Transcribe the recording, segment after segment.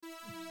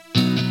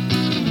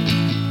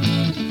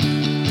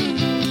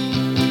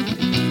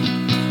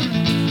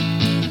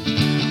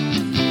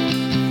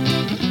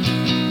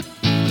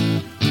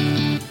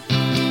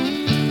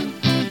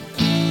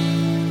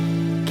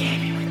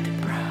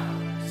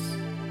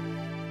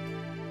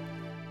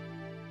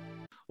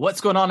What's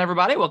going on,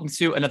 everybody? Welcome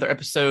to another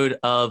episode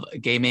of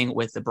Gaming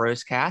with the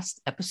Bros Cast,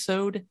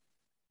 episode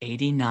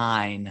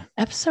 89.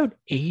 Episode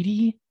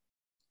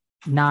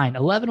 89,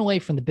 11 away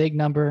from the big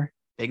number.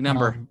 Big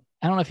number.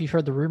 I don't know if you've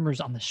heard the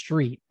rumors on the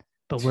street,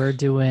 but we're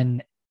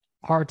doing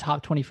our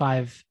top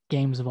 25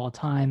 games of all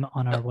time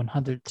on our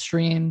 100th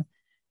stream.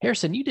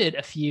 Harrison, you did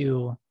a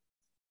few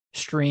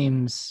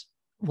streams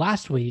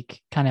last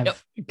week, kind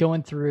of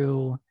going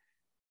through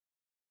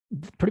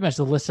pretty much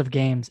the list of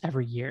games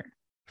every year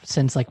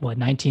since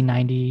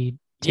 1992.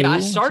 Yeah,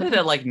 I started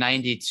at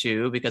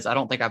 92 because I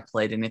don't think I've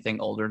played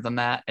anything older than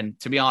that. And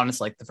to be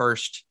honest, I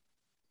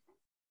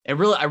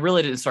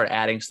really didn't start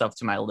adding stuff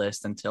to my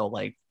list until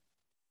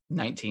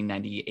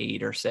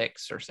 1998 or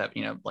 6 or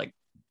 7,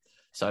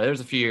 so there's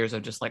a few years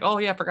of just oh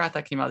yeah, I forgot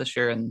that came out this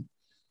year. I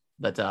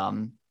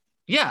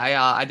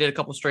did a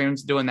couple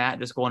streams doing that,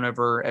 just going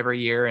over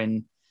every year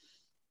and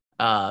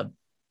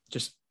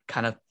just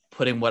kind of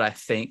putting what I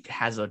think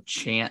has a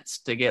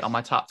chance to get on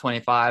my top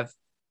 25.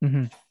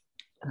 Mm-hmm.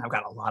 And I've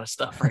got a lot of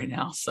stuff right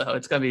now, so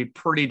it's going to be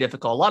pretty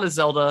difficult. A lot of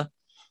Zelda,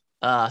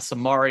 some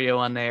Mario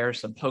on there,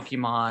 some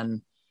Pokemon.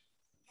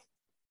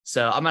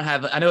 So I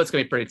know it's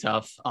going to be pretty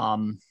tough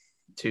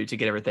to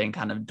get everything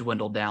kind of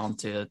dwindled down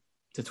to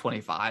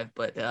 25,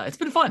 but it's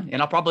been fun. And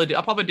I'll probably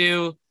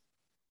do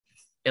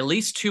at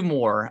least 2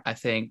 more, I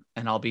think,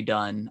 and I'll be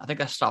done. I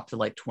think I stopped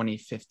at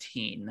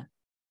 2015.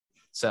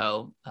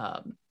 So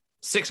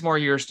 6 more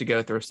years to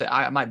go through. So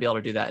I might be able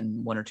to do that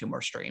in 1 or 2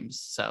 more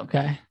streams. So,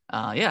 okay.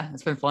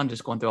 It's been fun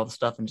just going through all the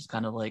stuff and just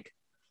kind of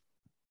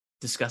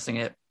discussing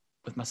it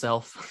with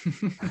myself.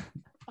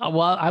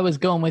 Well, I was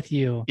going with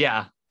you.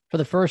 Yeah. For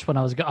the first one,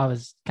 I was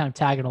kind of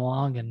tagging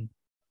along, and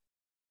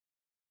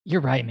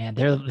you're right, man.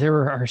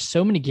 There are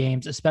so many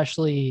games,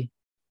 especially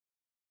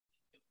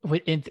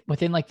within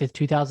the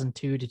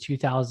 2002 to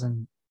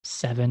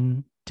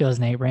 2007,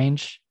 2008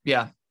 range.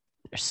 Yeah.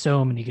 There's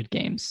so many good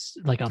games,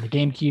 on the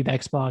GameCube,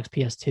 Xbox,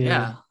 PS2.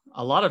 Yeah,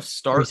 a lot of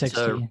starts to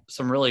 360.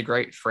 some really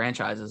great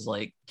franchises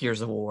like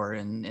Gears of War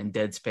and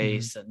Dead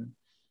Space and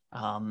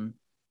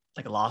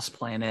Lost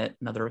Planet,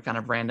 another kind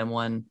of random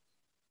one.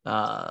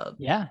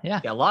 Yeah,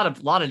 a lot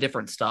of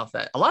different stuff.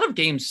 A lot of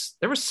games.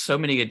 There were so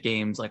many good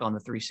games on the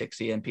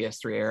 360 and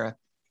PS3 era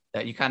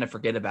that you kind of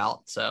forget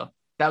about. So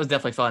that was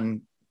definitely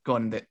fun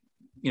going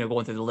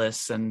through the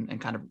lists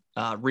and kind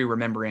of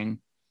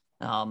re-remembering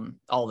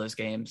all those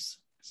games.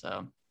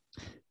 So,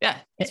 yeah,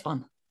 it's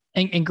fun.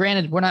 And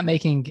granted, we're not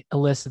making a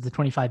list of the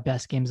 25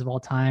 best games of all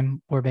time.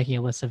 We're making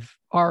a list of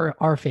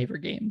our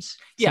favorite games.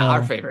 Yeah,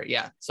 our favorite.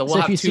 Yeah. So we'll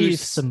have if you see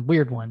some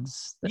weird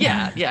ones.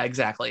 Yeah,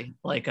 exactly.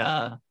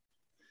 I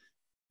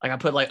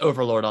put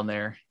Overlord on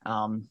there.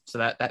 So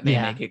that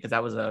may make it because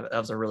that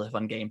was a really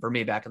fun game for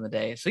me back in the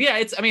day. So yeah,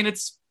 it's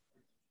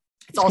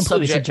all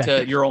subject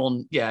to your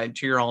own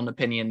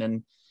opinion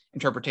and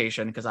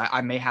interpretation, because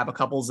I may have a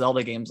couple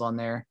Zelda games on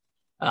there.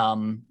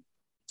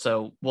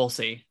 So we'll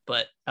see,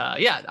 but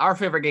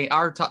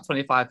our top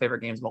 25 favorite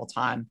games of all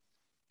time,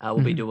 we'll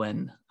be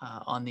doing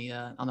on the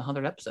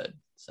 100th episode.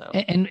 So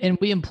and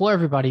we implore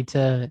everybody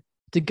to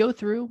go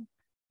through,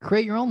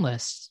 create your own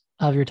list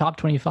of your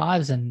top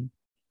 25s, and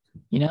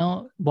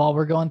while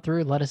we're going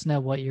through, let us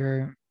know what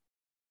your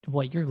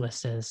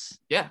list is.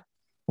 Yeah,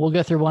 we'll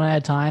go through one at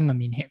a time. I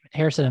mean,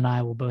 Harrison and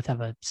I will both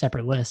have a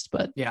separate list,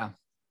 but yeah,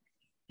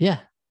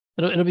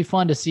 it'll be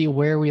fun to see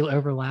where we'll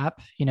overlap.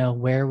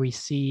 Where we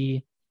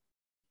see.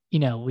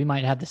 We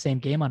might have the same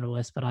game on the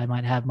list, but I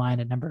might have mine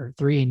at number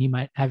 3 and you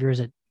might have yours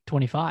at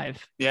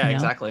 25. Yeah,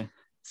 exactly.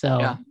 So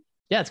yeah,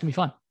 it's gonna be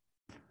fun.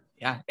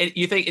 Yeah.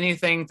 You think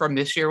anything from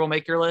this year will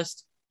make your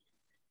list?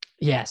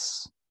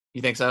 Yes.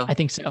 You think so? I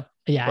think so.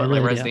 Yeah. Or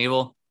really Resident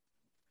Evil?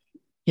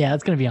 Yeah,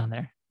 it's gonna be on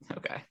there.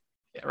 Okay.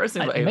 Yeah,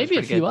 Resident Evil. Maybe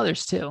a few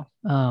others too.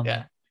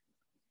 Yeah.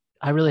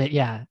 I really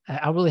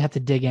have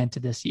to dig into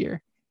this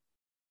year.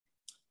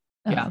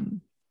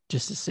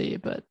 Just to see,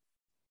 but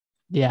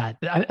yeah,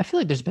 I feel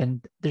like there's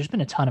been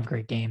a ton of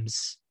great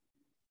games.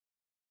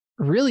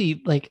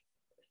 Really,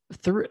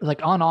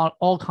 on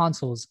all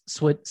consoles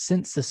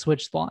since the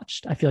Switch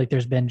launched. I feel like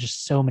there's been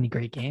just so many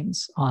great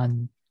games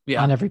on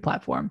every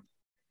platform.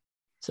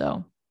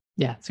 So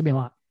yeah, it's gonna be a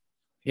lot.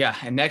 Yeah,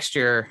 and next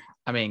year,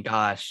 I mean,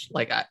 gosh,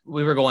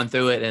 we were going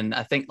through it, and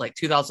I think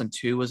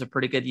 2002 was a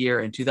pretty good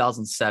year, and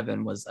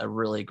 2007 was a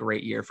really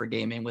great year for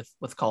gaming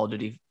with Call of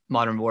Duty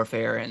Modern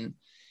Warfare and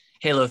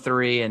Halo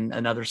 3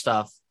 and other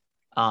stuff.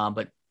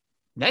 But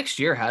next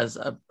year has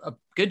a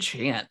good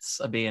chance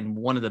of being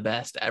one of the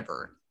best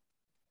ever.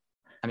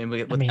 I mean,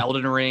 with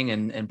Elden Ring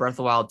and Breath of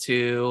the Wild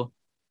 2,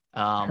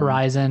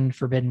 Horizon,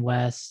 Forbidden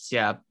West.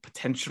 Yeah,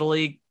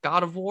 potentially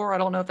God of War. I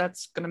don't know if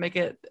that's going to make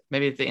it.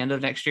 Maybe at the end of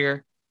next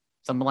year,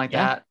 something like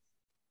that.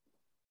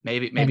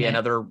 Maybe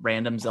another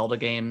random Zelda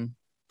game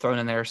thrown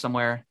in there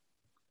somewhere.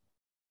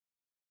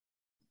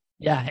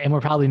 Yeah, and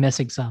we're probably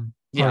missing some.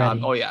 Yeah.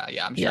 Already. Oh yeah.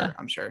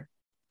 I'm sure.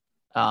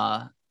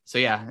 So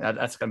yeah,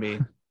 that's gonna be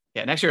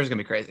next year is gonna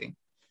be crazy.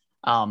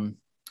 But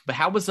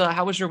how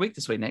was your week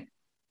this week, Nick?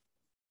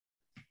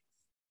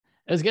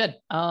 It was good.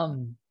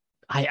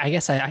 I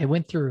guess I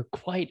went through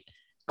quite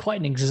quite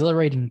an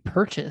exhilarating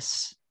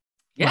purchase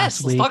Yes,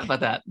 last let's talk week. about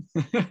that.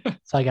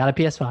 So I got a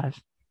PS5.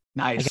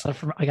 Nice.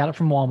 I got it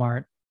from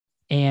Walmart.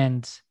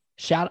 And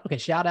shout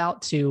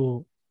out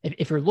to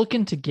if you're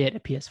looking to get a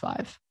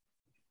PS5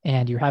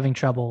 and you're having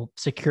trouble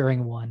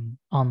securing one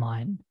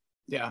online,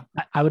 Yeah.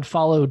 I would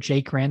follow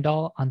Jake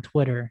Randall on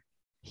Twitter.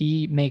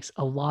 He makes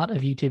a lot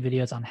of YouTube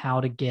videos on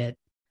how to get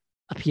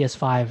a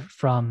PS5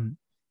 from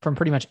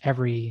pretty much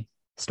every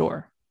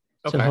store.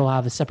 So Okay. he'll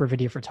have a separate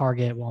video for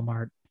Target,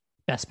 Walmart,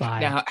 Best Buy.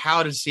 Now,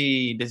 how does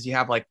he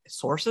have like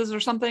sources or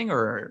something,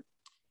 or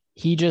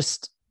He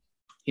just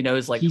he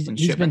knows like when he's been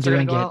shipments are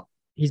going doing to go it. out?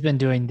 He's been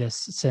doing this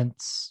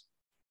since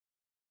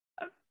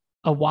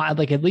a while,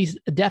 like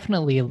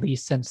definitely at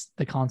least since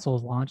the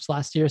consoles launched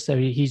last year. So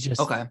he's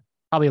just Okay.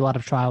 probably a lot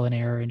of trial and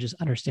error and just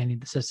understanding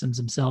the systems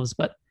themselves.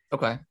 But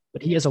Okay.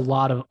 he has a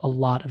lot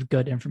of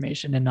good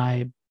information. And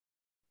I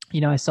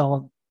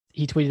saw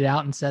he tweeted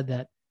out and said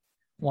that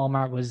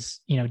Walmart was,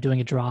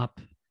 doing a drop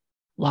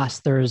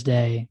last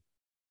Thursday.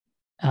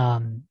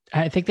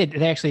 I think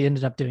they actually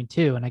ended up doing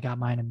two, and I got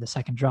mine in the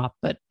second drop.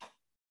 But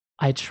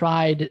I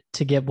tried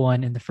to get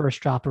one in the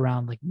first drop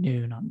around like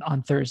noon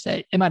on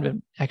Thursday. It might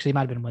have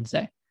been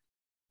Wednesday.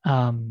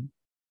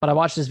 But I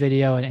watched this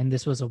video, and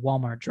this was a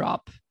Walmart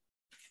drop.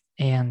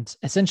 And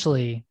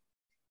essentially,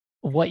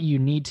 what you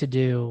need to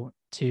do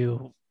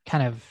to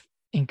kind of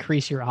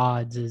increase your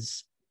odds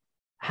is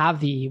have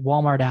the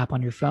Walmart app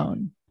on your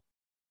phone,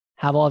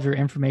 have all of your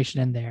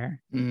information in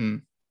there,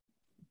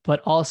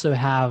 but also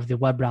have the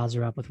web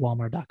browser up with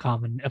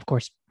walmart.com, and of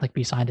course, like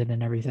be signed in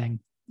and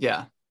everything.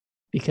 Yeah.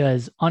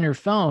 Because on your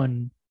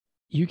phone,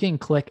 you can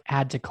click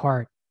add to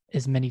cart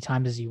as many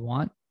times as you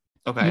want.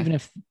 Okay.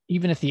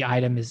 Even if the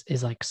item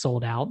is like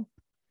sold out.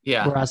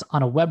 Yeah. Whereas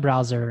on a web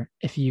browser,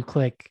 if you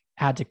click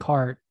add to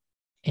cart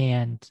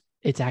and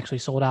it's actually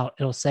sold out,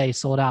 it'll say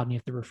sold out and you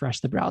have to refresh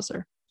the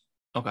browser.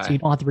 Okay. So you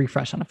don't have to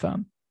refresh on a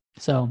phone.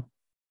 So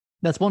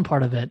that's one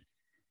part of it.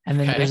 And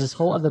then there's this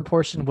whole other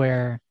portion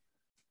where,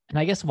 and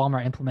I guess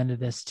Walmart implemented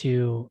this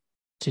to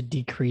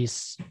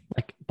decrease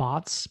like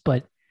bots,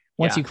 but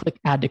once you click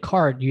add to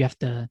cart, you have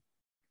to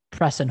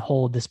press and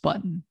hold this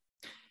button.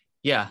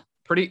 Yeah.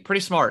 Pretty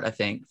smart, I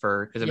think,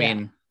 because I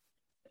mean,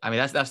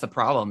 that's the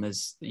problem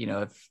is,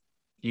 if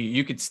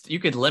you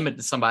could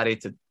limit somebody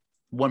to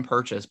one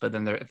purchase, but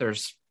then if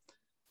there's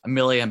a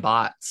million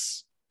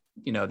bots,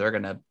 they're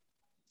going to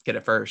get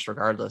it first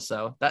regardless.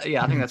 So I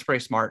think that's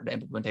pretty smart, the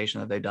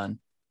implementation that they've done.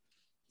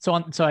 So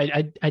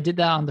I did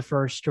that on the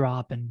first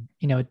drop, and,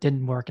 it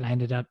didn't work, and I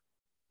ended up,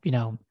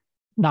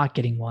 not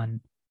getting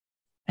one.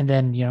 And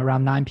then,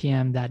 around 9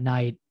 p.m. that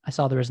night, I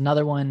saw there was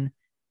another one,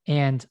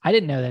 and I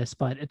didn't know this,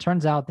 but it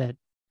turns out that,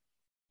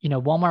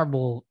 Walmart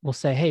will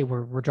say, hey,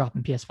 we're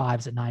dropping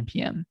PS5s at 9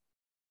 p.m.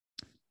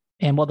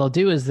 And what they'll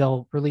do is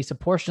they'll release a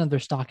portion of their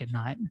stock at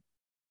 9.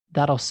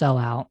 That'll sell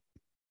out.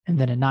 And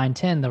then at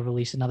 9:10, they'll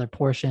release another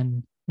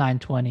portion,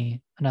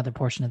 9:20, another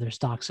portion of their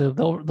stock. So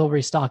they'll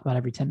restock about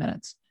every 10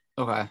 minutes.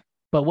 Okay.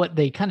 But what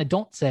they kind of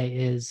don't say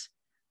is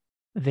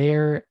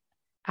they're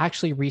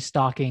actually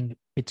restocking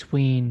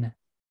between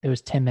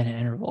those 10-minute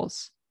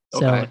intervals.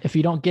 So if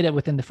you don't get it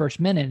within the first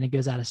minute and it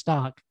goes out of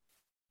stock,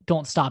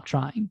 don't stop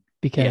trying,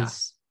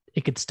 because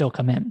it could still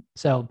come in.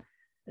 So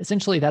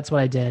essentially that's what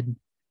I did.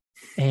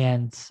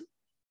 And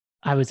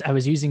I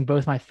was using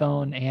both my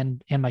phone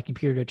and my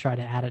computer to try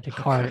to add it to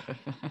cart.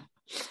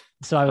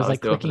 So I was like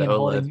clicking and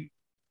holding.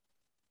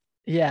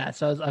 Yeah.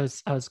 So I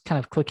was kind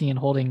of clicking and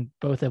holding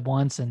both at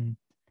once. And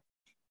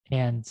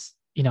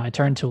I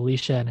turned to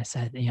Alicia and I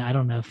said, I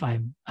don't know if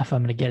I'm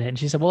going to get it. And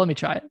she said, well, let me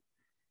try it.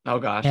 Oh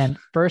gosh. And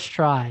first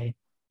try,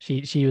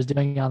 she was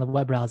doing it on the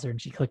web browser,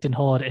 and she clicked and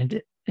hold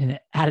and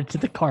it added to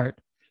the cart.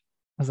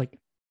 I was like,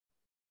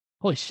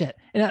 holy shit.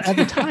 And at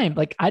the time,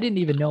 like, I didn't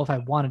even know if I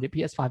wanted a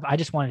PS5. I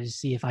just wanted to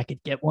see if I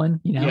could get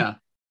one, Yeah.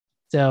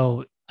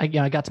 So I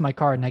got to my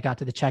cart and I got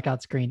to the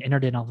checkout screen,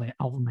 entered in all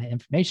of my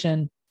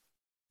information.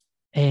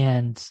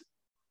 And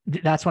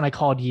that's when I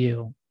called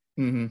you.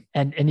 Mm-hmm.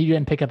 And you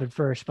didn't pick up at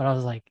first, but I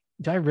was like,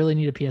 do I really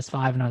need a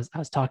PS5? And I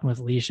was talking with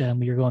Alicia, and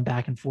we were going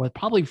back and forth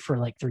probably for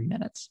like 3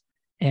 minutes.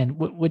 And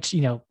which,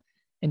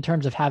 in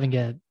terms of having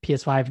a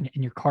PS5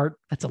 in your cart,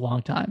 that's a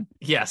long time.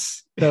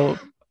 Yes. So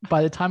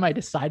by the time I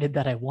decided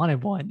that I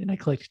wanted one and I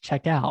clicked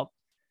checkout,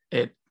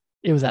 it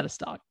was out of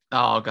stock.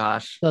 Oh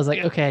gosh. So I was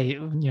like, okay,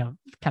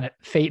 kind of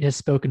fate has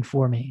spoken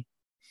for me.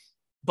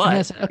 But and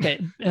I said, okay.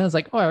 And I was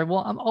like, all right,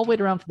 well, I'll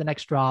wait around for the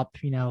next drop.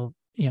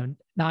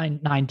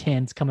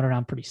 9:10's coming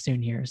around pretty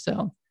soon here.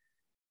 So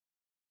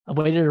I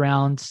waited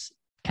around,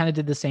 kind of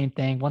did the same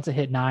thing. Once it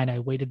hit 9, I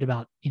waited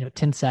about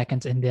 10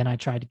 seconds, and then I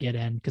tried to get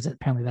in, because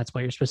apparently that's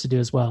what you're supposed to do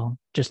as well,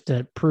 just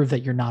to prove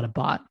that you're not a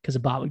bot, because a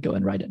bot would go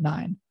in right at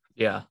 9.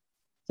 Yeah.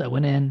 So I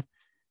went in,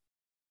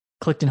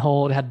 clicked and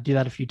hold, had to do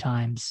that a few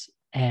times,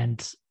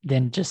 and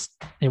then just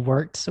it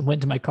worked. I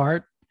went to my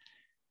cart,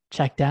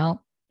 checked out,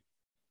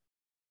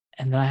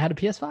 and then I had a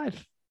PS5.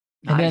 Nice.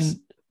 And then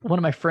one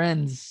of my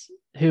friends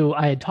who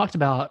I had talked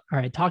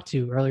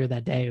to earlier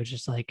that day was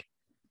just like,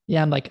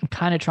 yeah, I'm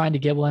kind of trying to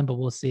get one, but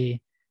we'll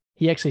see.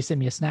 He actually sent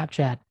me a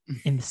Snapchat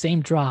in the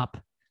same drop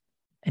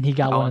and he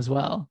got one Oh, as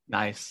well.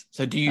 nice.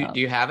 So do you Uh, do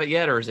you have it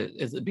yet, or is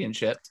it being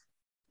shipped?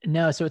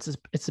 no, so it's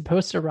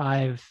supposed to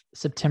arrive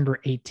September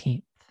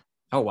 18th.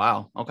 Oh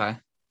wow. Okay.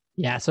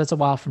 Yeah, so it's a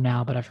while from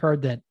now, but I've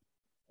heard that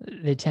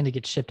they tend to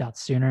get shipped out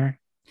sooner.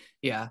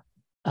 Yeah.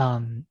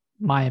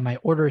 My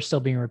order is still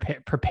being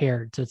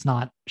prepared, so it's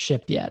not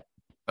shipped yet.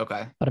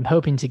 Okay. But I'm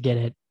hoping to get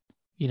it,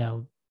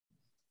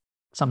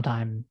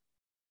 sometime,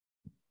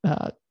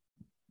 uh,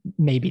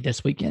 maybe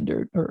this weekend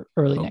or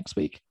early Oh, next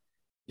week.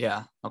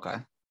 yeah. Okay.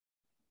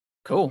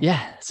 Cool.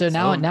 Yeah. So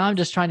now So I'm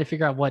just trying to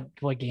figure out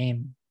what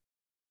game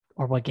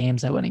or what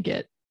games I want to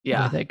get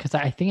yeah. with it, because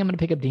I think I'm going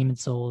to pick up Demon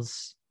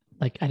Souls.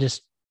 Like I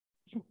just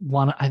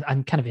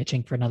I'm kind of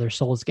itching for another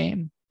Souls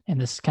game, and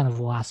this is kind of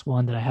the last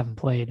one that I haven't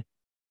played.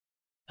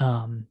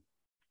 And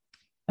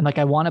like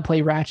I want to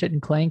play Ratchet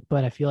and Clank,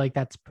 but I feel like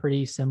that's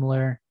pretty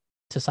similar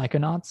to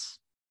Psychonauts,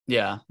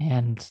 Yeah.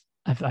 and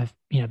I've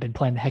been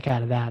playing the heck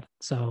out of that,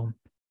 so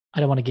I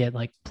don't want to get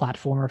like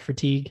platformer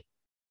fatigue.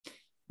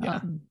 Yeah.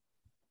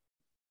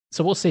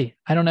 So we'll see.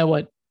 I don't know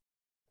what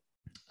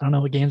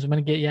games I'm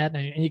going to get yet.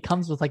 And it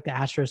comes with like the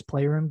Astro's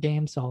Playroom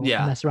game, so I'll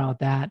Yeah. mess around with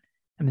that.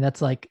 I mean,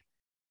 that's like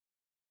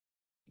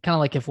kind of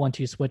like if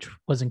 1-2 Switch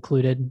was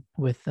included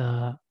with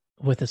the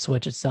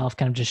Switch itself,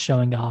 kind of just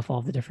showing off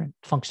all the different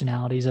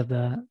functionalities of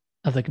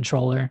the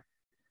controller.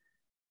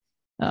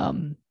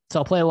 So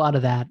I'll play a lot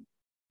of that,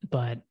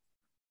 but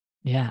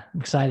yeah, I'm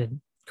excited.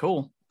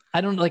 Cool.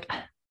 I don't like.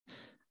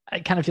 I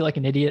kind of feel like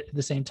an idiot at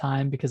the same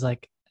time because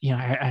like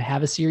I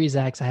have a Series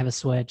X, I have a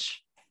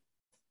Switch,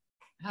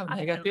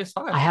 I got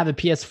PS5. I have a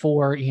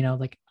PS4.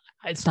 Like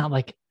it's not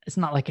like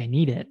I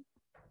need it.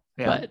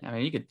 Yeah. But I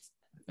mean, you could.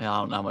 I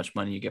don't know how much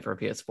money you get for a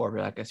PS4,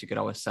 but I guess you could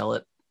always sell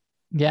it,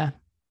 yeah,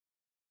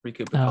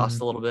 recoup the cost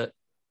a little bit.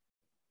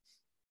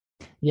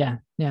 yeah,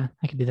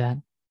 I could do that.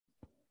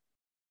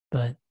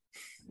 But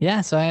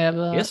yeah, so I have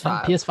a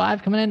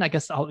PS5 coming in. I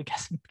guess I'll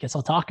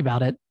talk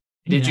about it.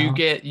 Did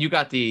you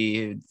got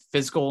the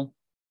physical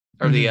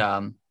or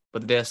the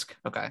with the disc?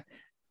 Okay.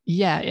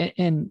 Yeah,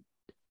 and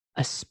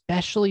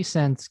especially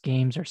since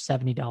games are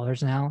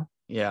 $70 now.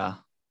 Yeah.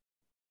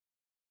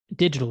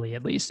 Digitally,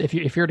 at least. If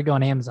you're to go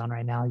on Amazon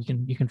right now,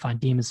 you can find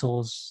Demon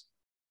Souls,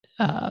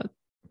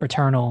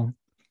 Returnal.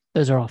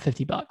 Those are all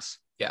 $50.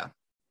 Yeah.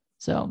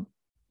 So,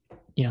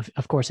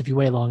 of course, if you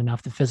wait long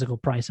enough, the physical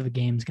price of a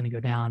game is going to go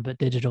down, but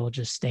digital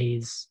just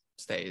stays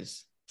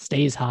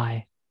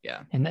high.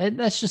 Yeah. And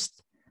that's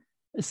just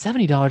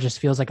 $70 just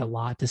feels like a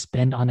lot to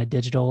spend on a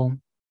digital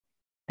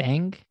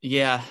thing.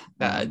 Yeah.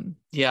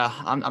 Yeah.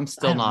 I'm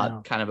still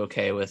not kind of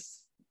okay with.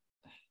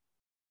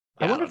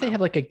 I wonder if they have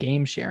like a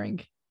game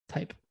sharing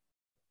type.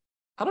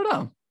 I don't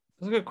know.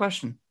 That's a good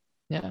question.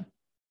 Yeah. I'm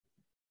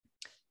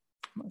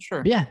not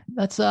sure. But yeah,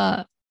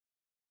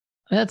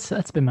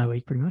 that's been my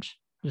week pretty much.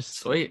 Just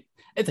sweet.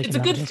 It's a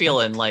good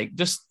feeling. Like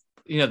just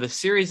the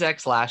Series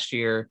X last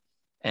year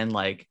and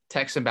like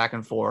texting back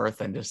and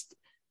forth and just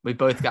we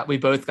both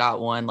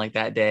got one like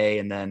that day,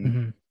 and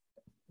then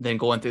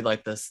going through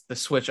like the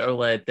Switch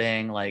OLED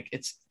thing. Like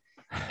it's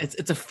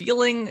a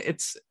feeling.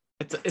 It's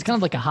kind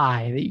of like a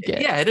high that you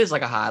get. Yeah, it is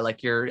like a high.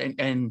 Like you're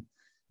and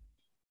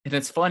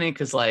it's funny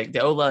because like the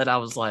OLED, I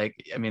was like,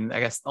 I mean, I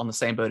guess on the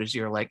same boat as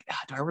you're like,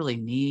 do I really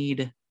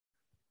need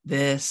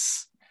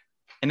this?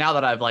 And now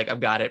that I've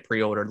got it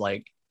pre-ordered,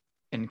 like,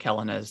 and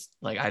Kellen has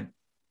like, I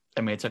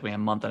mean, it took me a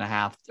month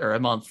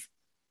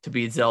to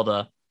beat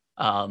Zelda.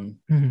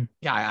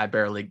 Yeah, I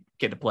barely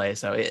get to play,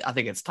 so I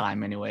think it's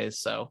time anyways.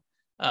 So,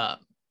 so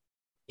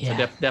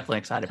definitely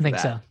excited for that. I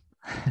think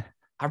so.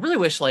 I really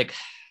wish, like,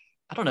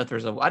 I don't know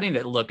if I need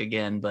to look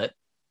again, but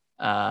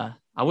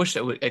I wish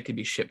it could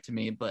be shipped to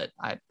me, but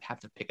I'd have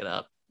to pick it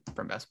up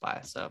from Best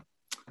Buy. So,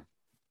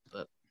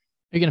 but are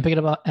you gonna pick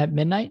it up at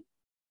midnight?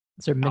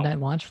 Is there a midnight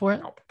launch for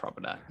it? No,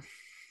 probably not.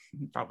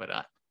 Probably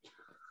not.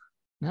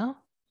 No.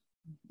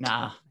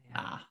 Nah.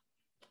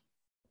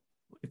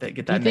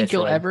 Get that. Do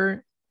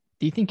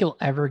you think you'll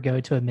ever go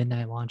to a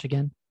midnight launch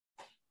again?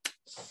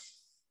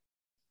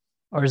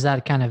 Or is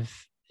that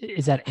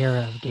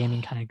era of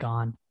gaming kind of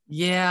gone?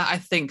 Yeah, I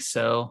think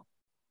so.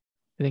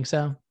 You think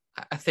so?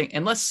 I think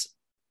unless,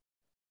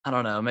 I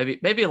don't know,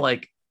 maybe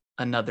like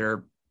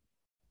another,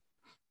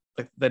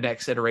 like the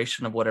next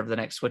iteration of whatever the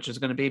next Switch is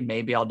going to be.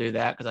 Maybe I'll do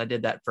that because I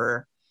did that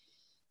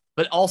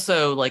but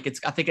also like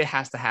I think it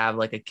has to have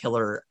like a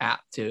killer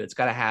app too. It's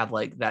got to have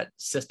like that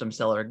system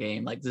seller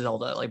game like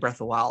Zelda, like Breath of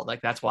the Wild.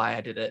 Like that's why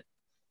I did it.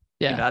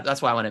 Yeah.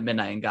 That's why I went at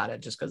midnight and got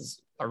it, just because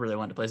I really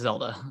wanted to play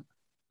Zelda.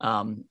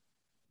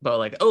 But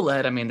like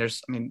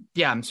OLED,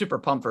 yeah, I'm super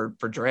pumped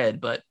for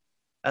Dread, but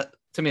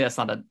to me, that's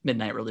not a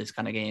midnight release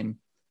kind of game.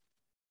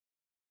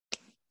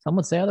 Some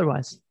would say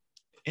otherwise.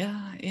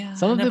 Yeah.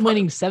 Some have been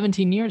waiting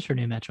 17 years for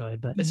new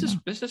Metroid, but this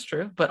is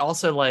true. But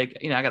also, like,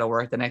 I got to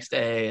work the next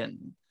day,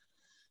 and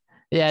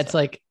it's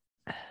like,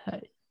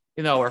 I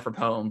work from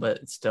home, but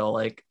it's still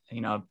like,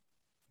 you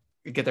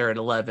get there at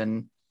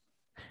 11.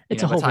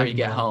 It's a whole time you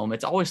get home.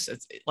 It's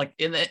like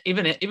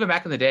even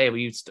back in the day,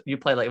 you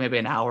play like maybe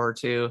an hour or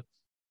two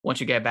once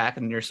you get back,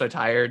 and you're so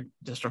tired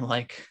just from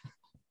like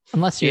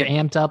Unless you're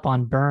Yeah. amped up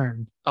on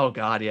burn. Oh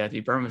God, yeah,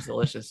 dude, Burn was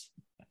delicious.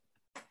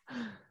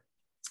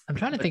 I'm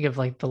trying to But think of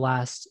like the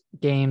last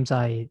games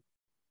I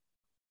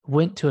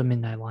went to a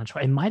midnight launch.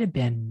 It might have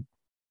been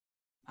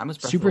I was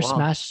Breath of the Super Wild.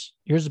 Smash.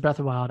 Yours is Breath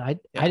of the Wild. I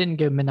Yeah. didn't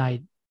go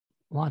midnight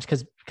launch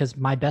because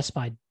my Best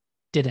Buy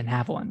didn't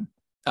have one.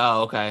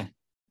 Oh, okay.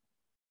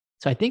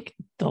 So I think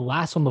the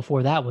last one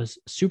before that was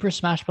Super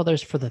Smash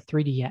Brothers for the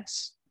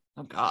 3DS.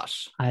 Oh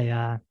gosh,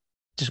 I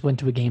just went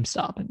to a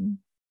GameStop and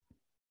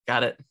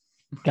got it.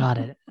 got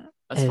it.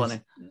 That's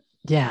funny.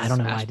 Yeah, I don't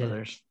know why Smash I did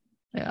Brothers.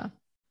 it. Yeah.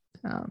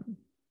 And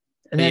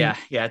But then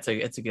yeah, it's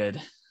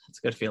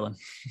a good feeling.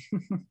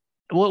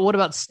 what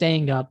about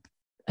staying up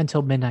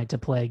until midnight to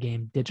play a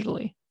game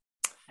digitally?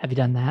 Have you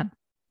done that?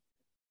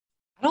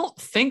 I don't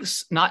think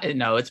not.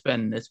 No, it's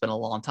been a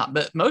long time.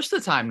 But most of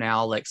the time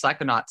now, like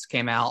Psychonauts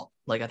came out.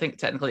 Like I think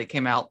technically it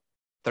came out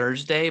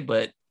Thursday,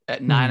 but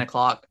at 9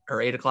 o'clock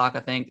or 8 o'clock, I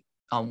think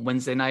on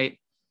Wednesday night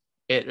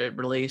it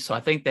released. So I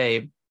think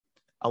they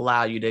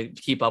allow you to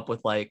keep up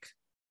with like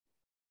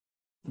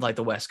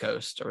the West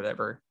Coast or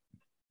whatever.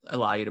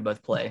 Allow you to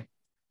both play.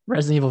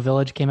 Resident Evil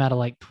Village came out at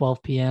like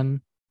 12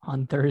 p.m.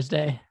 on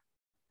Thursday.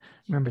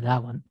 Remember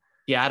that one?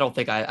 Yeah, I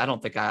think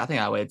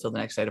I waited till the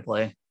next day to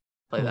play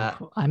that.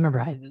 I remember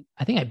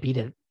I think I beat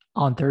it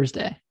on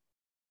Thursday.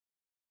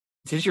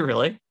 Did you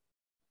really?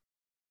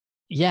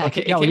 Yeah,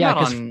 It oh, came yeah, out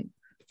on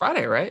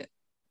Friday, right?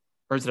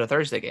 Or is it a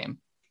Thursday game?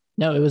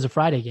 no, it was a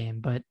Friday game,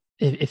 but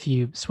if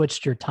you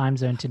switched your time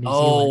zone to New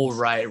Oh,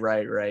 Zealand,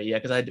 right. Yeah,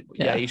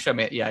 because you showed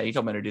me. Yeah, you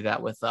told me to do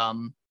that with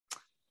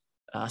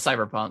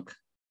Cyberpunk.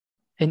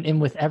 and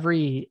with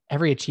every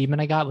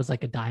achievement I got was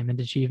like a diamond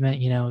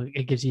achievement. You know,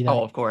 it gives you that.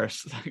 Oh, of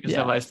course, because Yeah.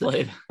 nobody's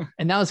played.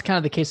 And that was kind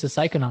of the case with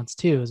Psychonauts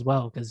too, as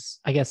well, because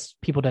I guess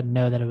people didn't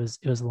know that it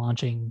was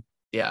launching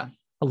Yeah.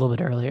 a little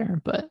bit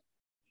earlier. But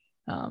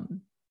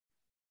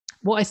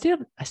well, I stayed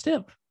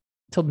up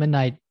till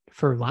midnight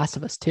for Last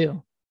of Us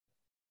too.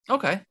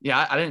 Okay.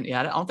 Yeah, I didn't. Yeah,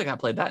 I don't think I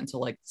played that until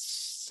like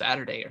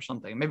Saturday or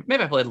something.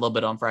 Maybe I played a little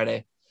bit on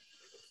Friday,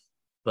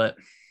 but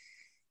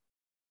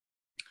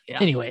yeah.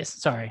 Anyways,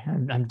 sorry,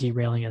 I'm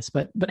derailing us,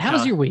 but how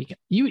was your week?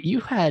 You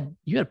had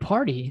a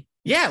party.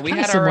 Yeah, we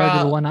Kinda had similar to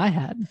our the one I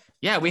had.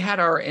 yeah, we had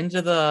our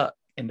into the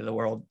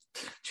world.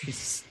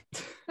 Jesus.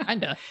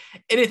 Kinda.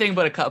 Anything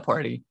but a cup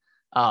party.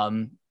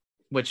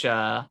 Which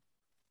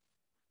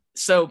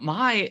so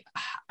I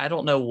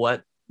don't know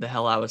what the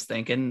hell I was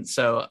thinking.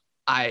 So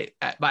I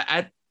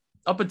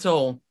up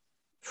until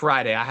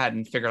Friday, I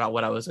hadn't figured out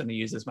what I was going to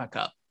use as my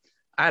cup.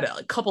 I had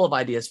a couple of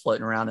ideas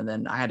floating around, and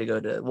then I had to go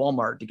to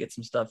Walmart to get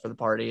some stuff for the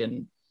party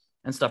and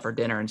stuff for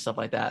dinner and stuff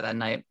like that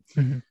night.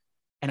 Mm-hmm.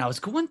 And I was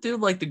going through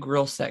like the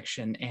grill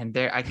section, and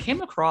there I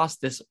came across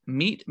this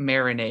meat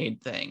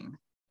marinade thing.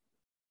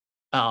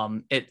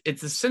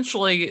 It's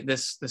essentially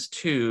this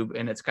tube,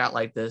 and it's got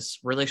like this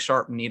really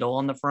sharp needle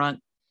on the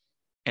front,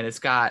 and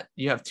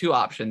you have two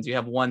options. You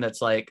have one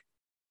that's like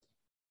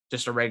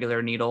just a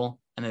regular needle,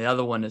 and the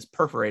other one is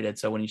perforated.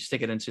 So when you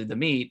stick it into the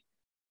meat,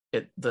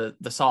 the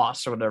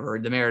sauce or whatever,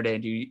 the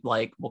marinade you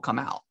like will come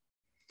out.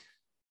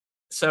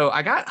 So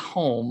I got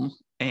home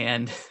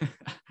and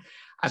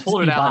I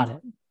pulled it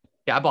out.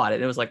 Yeah, I bought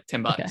it. It was like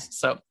 $10. Okay.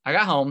 So I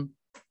got home,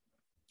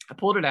 I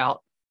pulled it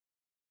out,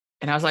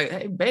 and I was like,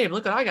 "Hey, babe,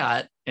 look what I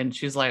got." And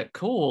she's like,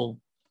 "Cool."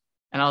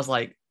 And I was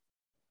like,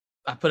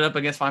 I put it up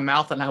against my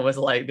mouth, and I was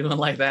like doing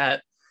like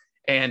that.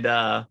 And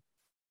I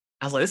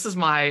was like, "This is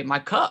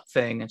my cup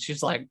thing." And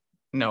she's like,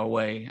 "No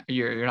way,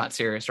 you're not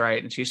serious,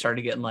 right?" And she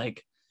started getting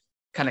like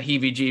kind of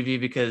heebie-jeebie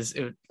because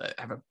I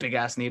have a big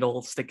ass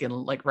needle sticking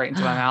like right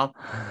into my mouth.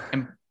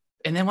 And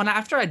then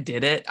after I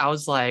did it, I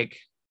was like,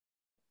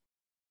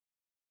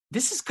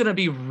 this is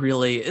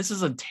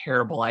a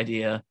terrible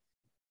idea.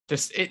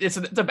 Just it's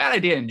a bad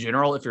idea in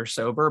general if you're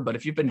sober, but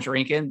if you've been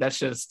drinking,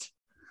 that's an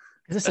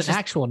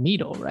actual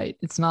needle, right?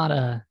 It's not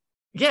a.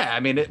 Yeah, I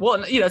mean, it's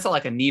not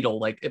like a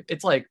needle. Like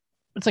it's like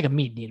a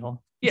meat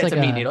needle. It's like a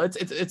meat needle.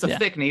 It's a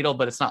thick needle,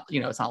 but it's not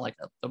like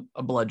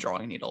a blood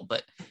drawing needle.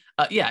 But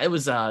it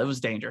was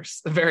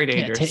dangerous, very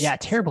dangerous. Yeah,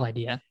 terrible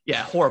idea.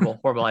 Yeah,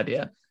 horrible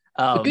idea.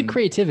 But good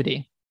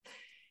creativity.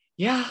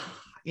 Yeah.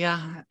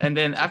 And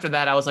then after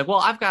that, I was like, well,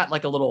 I've got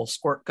like a little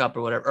squirt cup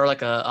or whatever, or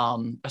like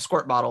a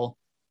squirt bottle.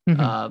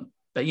 Mm-hmm.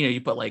 That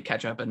you put like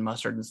ketchup and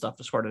mustard and stuff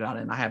to squirt it out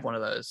in. I have one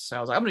of those, so I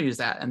was like, I'm gonna use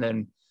that. And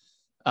then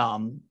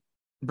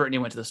Brittany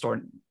went to the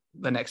store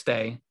the next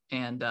day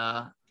and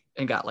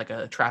got like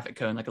a traffic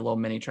cone, like a little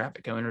mini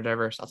traffic cone or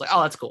whatever. So I was like,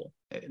 oh, that's cool.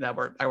 That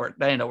worked.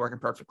 That ended up working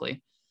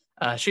perfectly.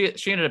 She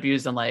ended up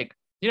using like,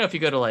 if you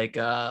go to like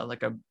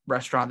a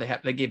restaurant,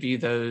 they give you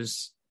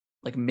those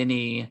like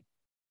mini,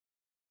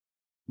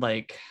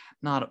 like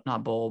not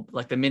bowl,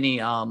 like the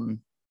mini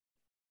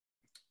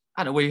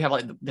I don't know, where you have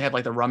like they have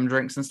like the rum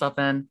drinks and stuff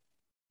in.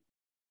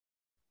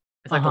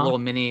 It's like a little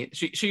mini.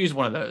 She used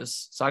one of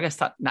those, so I guess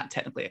not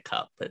technically a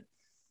cup, but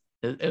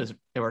it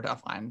worked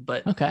out fine.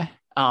 But okay.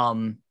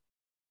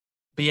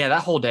 But yeah,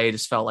 that whole day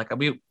just felt like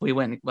we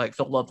went and like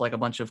filled up like a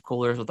bunch of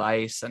coolers with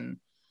ice, and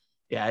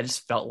yeah, it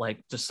just felt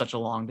like just such a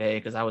long day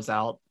because I was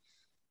out,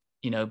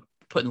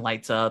 putting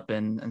lights up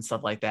and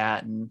stuff like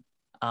that, and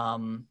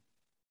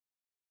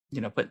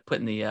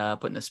putting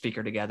the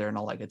speaker together and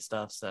all that good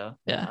stuff. So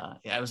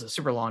it was a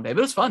super long day, but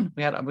it was fun.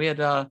 We had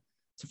some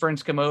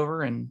friends come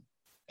over and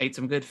ate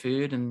some good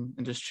food and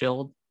just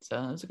chilled. So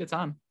it was a good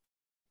time.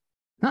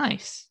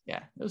 Nice.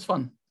 Yeah, it was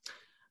fun.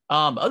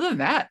 Other than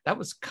that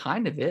was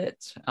kind of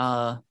it.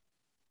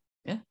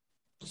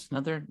 Just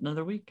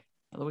another week.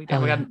 We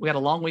got a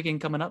long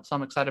weekend coming up, so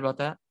I'm excited about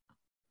that.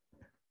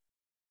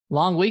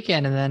 Long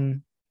weekend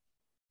and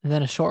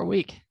then a short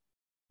week.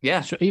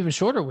 Yeah, even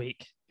shorter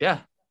week. Yeah,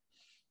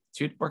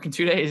 working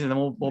 2 days, and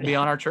then we'll be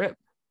on our trip.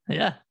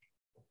 Yeah.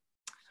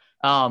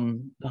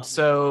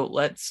 So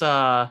let's.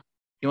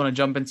 You want to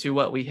jump into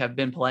what we have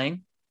been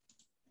playing?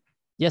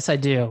 Yes, I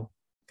do.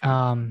 We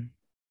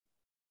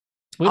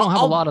don't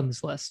have a lot on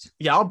this list.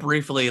 Yeah, I'll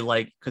briefly,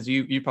 because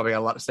you probably got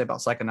a lot to say about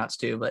Psychonauts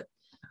too, but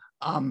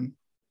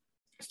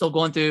still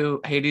going through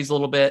Hades a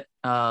little bit.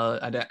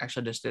 I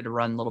actually just did a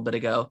run a little bit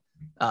ago.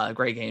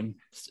 Great game.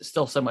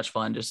 Still so much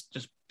fun. Just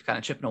kind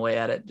of chipping away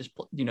at it. Just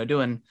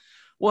doing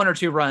 1 or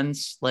 2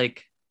 runs,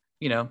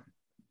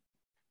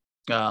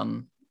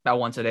 about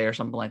once a day or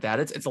something like that.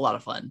 It's a lot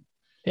of fun.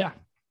 Yeah.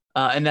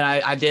 And then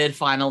I did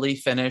finally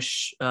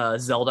finish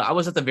Zelda. I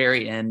was at the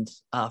very end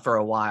for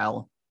a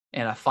while,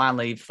 and I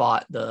finally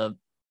fought the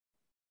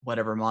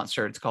whatever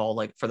monster it's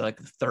called, for the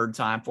 3rd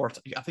time, 4th.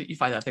 I think you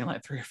fight that thing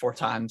 3 or 4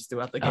 times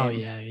throughout the game. Oh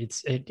yeah,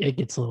 it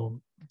gets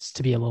it's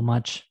to be a little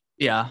much.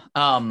 Yeah.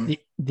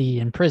 The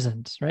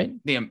imprisoned, right?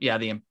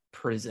 The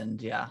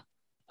imprisoned. Yeah.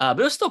 But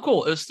it was still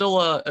cool. It was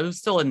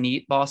still a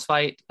neat boss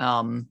fight.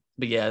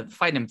 But yeah,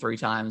 fighting him 3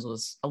 times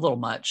was a little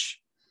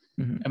much.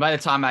 Mm-hmm. And by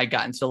the time I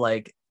got into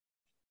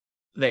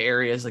the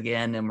areas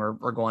again and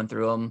we're going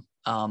through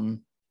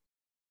them,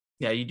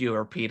 you do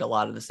repeat a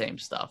lot of the same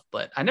stuff.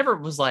 But I never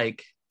was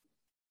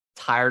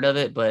tired of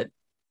it. But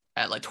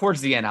at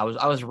towards the end, I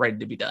was ready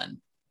to be done.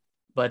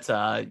 But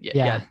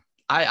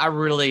I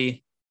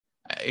really,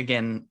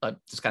 again,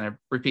 just kind of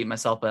repeat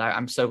myself. But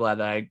I'm so glad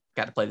that I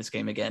got to play this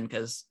game again,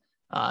 because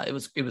it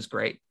was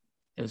great.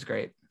 It was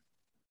great.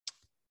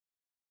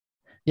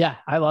 Yeah,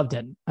 I loved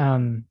it.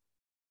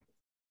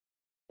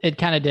 It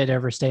kind of did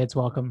overstay its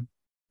welcome,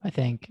 I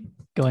think.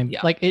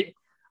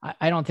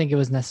 I don't think it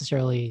was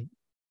necessarily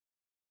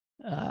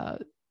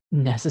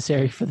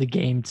necessary for the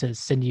game to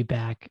send you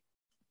back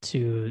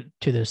to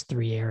those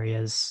 3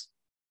 areas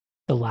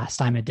the last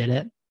time it did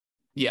it.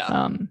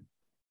 Yeah.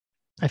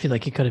 I feel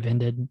like it could have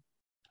ended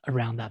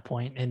around that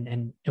point,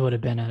 and it would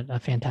have been a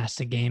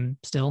fantastic game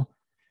still.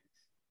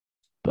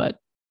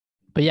 But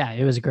yeah,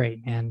 it was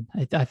great, man.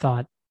 I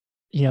thought,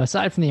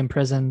 aside from the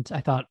imprisoned, I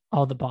thought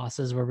all the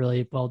bosses were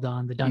really well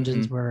done. The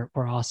dungeons were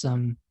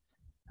awesome.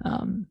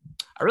 I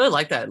really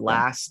like that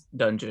last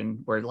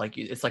dungeon where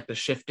it's the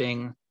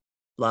shifting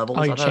levels.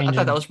 I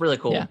thought that was really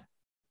cool.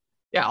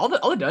 Yeah, all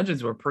the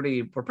dungeons were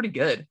pretty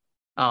good.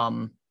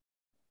 Yeah,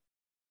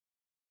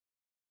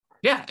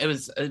 it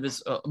was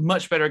a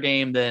much better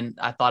game than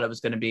I thought it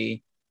was going to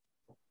be.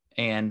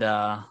 And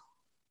I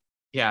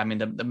mean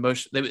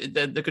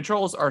the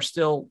controls are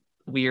still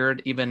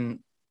weird even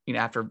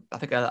after I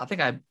think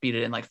I beat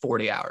it in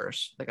 40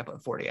 hours. I think I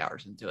put 40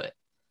 hours into it.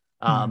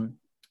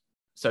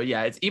 So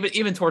yeah, it's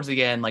even towards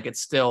the end,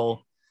 it's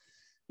still,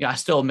 I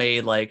still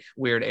made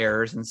weird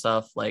errors and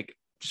stuff,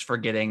 just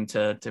forgetting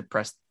to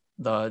press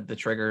the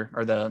trigger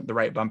or the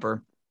right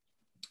bumper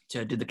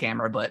to do the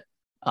camera. But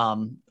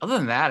other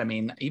than that, I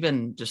mean,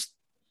 even just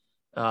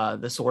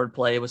the sword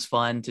play was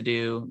fun to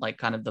do,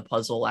 kind of the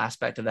puzzle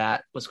aspect of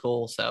that was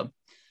cool. So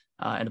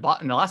and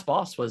the last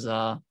boss was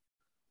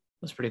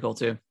pretty cool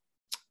too.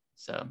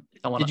 So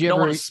don't want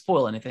to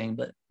spoil anything,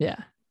 but yeah,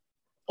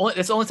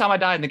 it's the only time I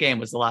died in the game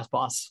was the last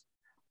boss.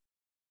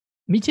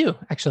 Me too,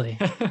 actually.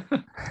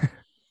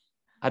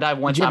 I died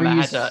one time.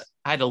 I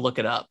had to look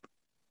it up,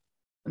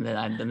 and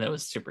then it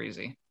was super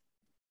easy.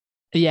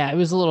 Yeah, it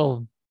was a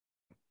little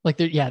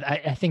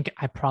I think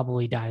I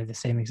probably died at the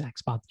same exact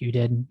spot that you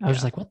did. I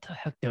was just what the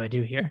heck do I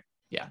do here?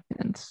 Yeah,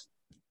 and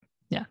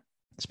yeah,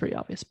 it's pretty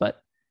obvious.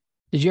 But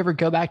did you ever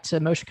go back to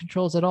motion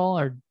controls at all,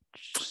 or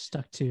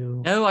stuck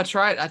to? No, I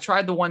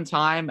tried the one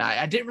time.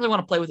 I didn't really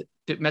want to play with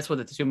it, mess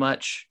with it too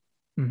much,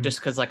 just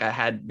because I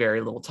had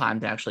very little time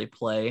to actually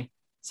play.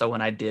 So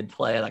when I did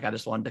play, I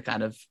just wanted to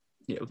kind of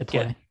get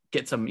into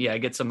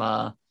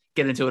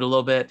it a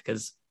little bit,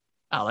 because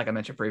like I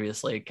mentioned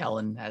previously,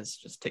 Kellen has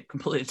just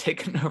completely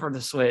taken over the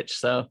Switch.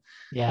 So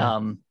yeah,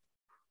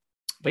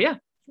 but yeah,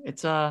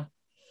 it's a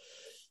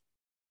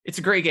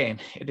great game.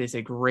 It is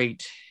a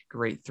great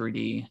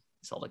 3D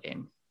Zelda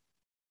game.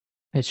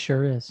 It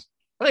sure is.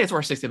 I think it's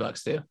worth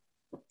 $60 too.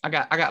 I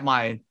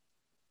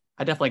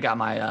definitely got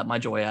my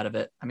joy out of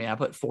it. I mean, I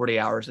put 40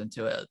 hours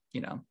into it,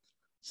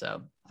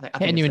 so I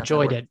think and you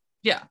enjoyed it.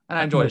 Yeah, and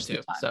I enjoyed it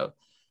too. So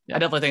I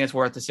definitely think it's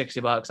worth the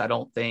 $60. I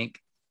don't think,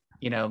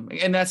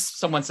 and that's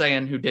someone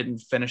saying who didn't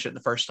finish it the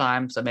first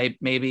time. So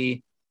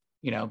maybe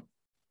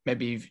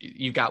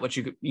you got what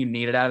you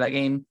needed out of that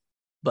game.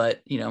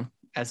 But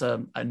as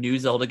a new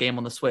Zelda game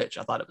on the Switch,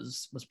 I thought it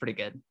was pretty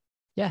good.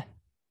 Yeah.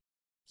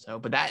 So,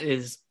 but that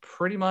is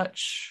pretty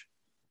much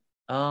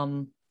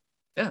Yeah,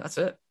 that's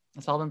it.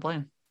 That's all I've been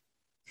playing.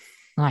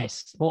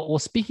 Nice. Well,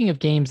 speaking of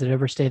games that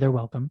overstay their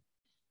welcome,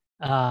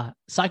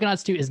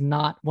 Psychonauts 2 is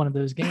not one of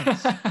those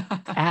games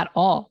at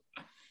all.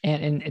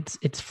 And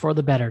it's for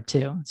the better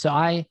too. So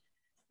I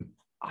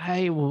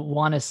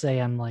want to say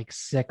I'm like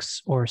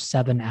 6 or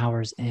 7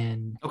 hours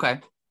in. Okay.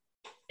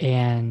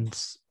 And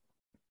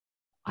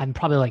I'm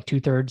probably like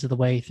 2/3 of the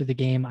way through the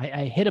game.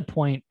 I hit a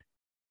point.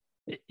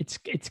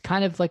 It's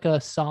kind of like a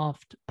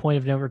soft point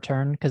of no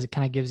return because it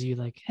kind of gives you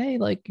like, hey,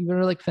 like you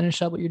better like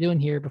finish up what you're doing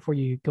here before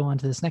you go on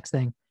to this next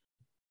thing.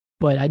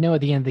 But I know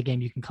at the end of the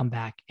game you can come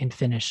back and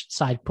finish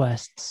side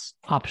quests,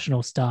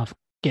 optional stuff,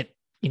 get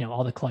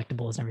all the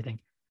collectibles and everything.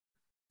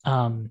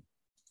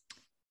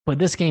 But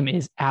this game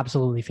is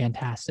absolutely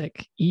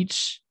fantastic.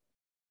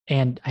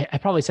 And I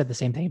probably said the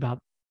same thing about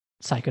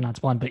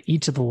Psychonauts 1, but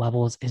each of the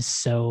levels is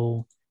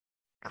so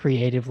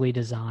creatively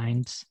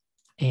designed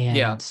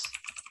and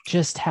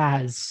just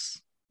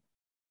has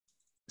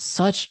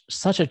such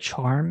a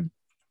charm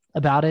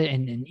about it.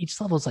 And each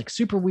level is like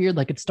super weird.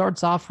 Like it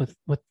starts off with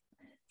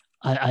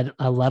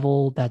a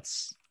level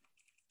that's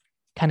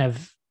kind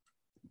of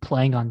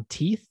playing on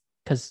teeth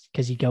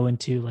because you go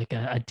into like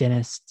a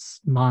dentist's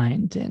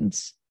mind and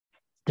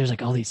there's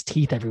like all these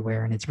teeth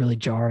everywhere and it's really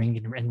jarring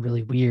and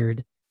really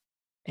weird.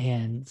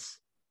 And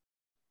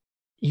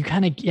you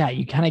kind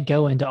of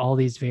go into all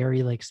these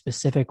very like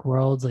specific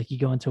worlds. Like you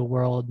go into a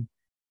world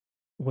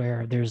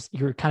where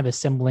you're kind of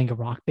assembling a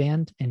rock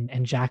band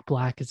and Jack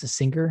Black is a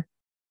singer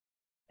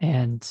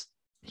and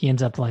they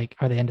end up like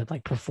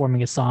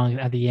performing a song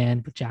at the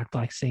end with Jack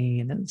Black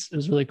singing. And it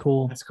was really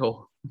cool. That's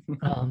cool.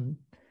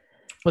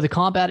 But the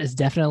combat is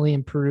definitely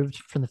improved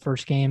from the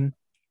first game.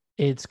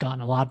 It's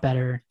gotten a lot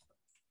better.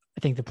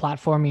 I think the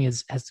platforming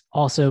has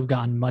also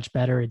gotten much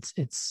better.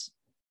 It's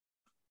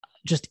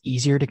just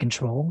easier to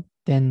control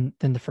than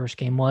the first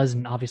game was,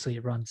 and obviously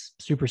it runs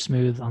super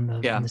smooth on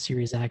the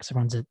Series X. It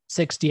runs at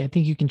 60. I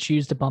think you can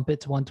choose to bump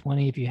it to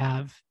 120 if you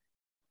have,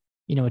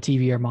 a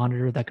TV or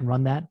monitor that can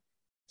run that.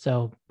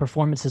 So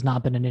performance has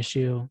not been an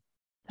issue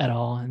at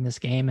all in this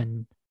game,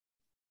 and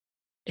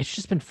it's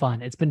just been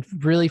fun. It's been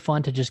really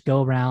fun to just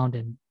go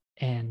around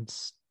and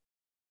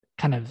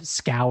kind of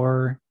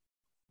scour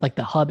like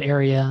the hub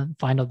area,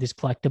 find all these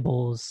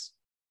collectibles.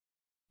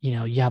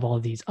 You have all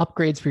of these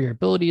upgrades for your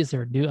abilities.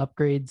 There are new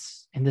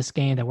upgrades in this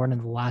game that weren't in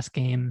the last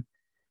game.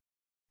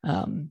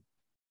 It's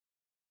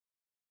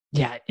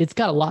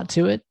got a lot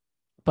to it,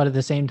 but at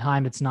the same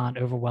time, it's not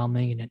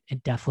overwhelming, and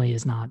it definitely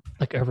is not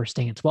like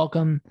overstaying its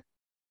welcome.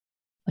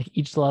 Like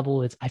each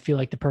level I feel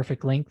like the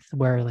perfect length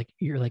where like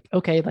you're like,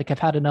 okay, like I've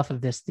had enough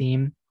of this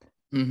theme.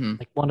 Mm-hmm.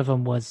 Like one of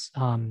them was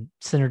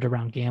centered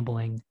around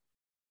gambling,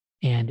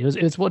 and it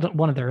was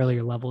one of the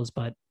earlier levels,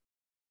 but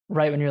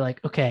right when you're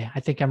like, okay,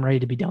 I think I'm ready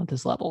to be done with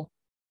this level,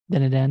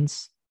 then it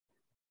ends,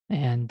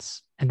 and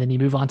then you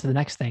move on to the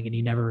next thing, and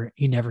you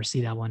never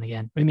see that one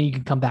again. I mean, you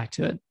can come back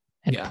to it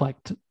and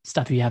collect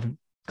stuff you haven't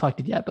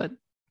collected yet, but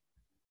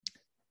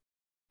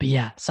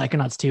yeah,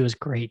 Psychonauts 2 is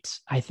great.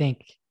 I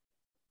think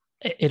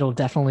it'll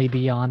definitely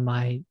be on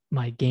my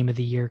game of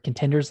the year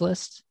contenders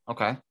list.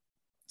 Okay,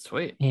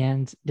 sweet.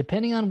 And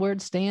depending on where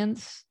it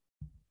stands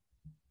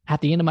at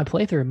the end of my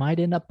playthrough, it might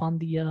end up on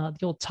the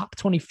old top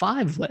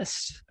 25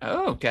 list.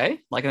 Oh, okay.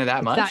 Liking it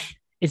that much?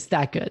 It's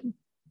that good.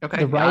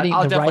 Okay. The writing,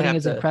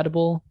 is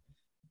incredible.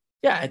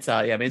 Yeah, it's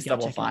it's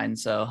Double Fine,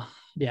 so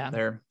yeah,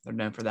 they're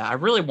known for that.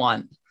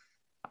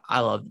 I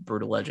love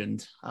Brutal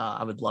Legend.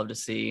 I would love to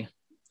see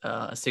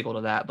a sequel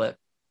to that, but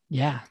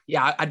yeah,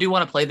 I do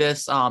want to play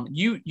this.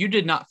 You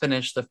did not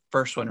finish the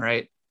first one,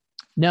 right?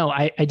 No,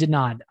 I did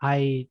not.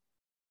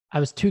 I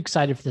was too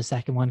excited for the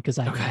second one because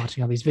I've been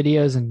watching all these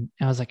videos and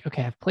I was like,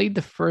 okay, I've played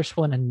the first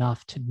one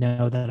enough to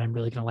know that I'm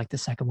really going to like the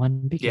second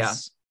one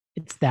because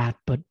it's that,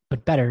 but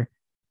better.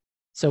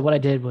 So what I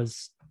did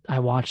was I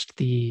watched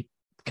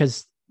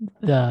because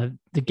the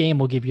game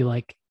will give you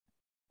like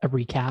a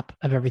recap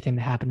of everything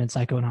that happened in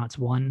Psychonauts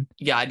 1.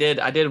 Yeah, I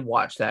did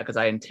watch that because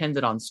I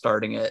intended on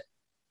starting it.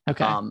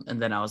 Okay. And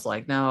then I was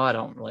like, no, I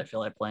don't really feel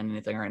like playing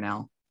anything right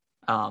now.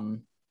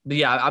 But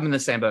yeah, I'm in the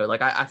same boat.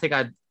 Like I think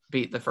I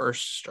beat the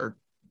first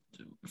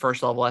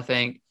level, I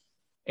think,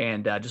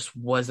 and just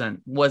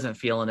wasn't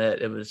feeling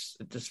it.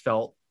 It just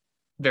felt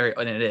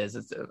and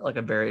it's like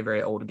a very,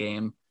 very old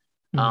game.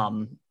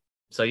 Mm-hmm.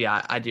 So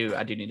yeah, I do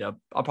need to,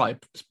 I'll probably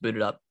boot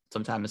it up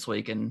sometime this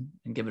week and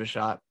give it a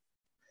shot.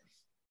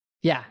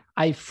 Yeah,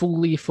 I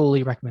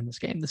fully recommend this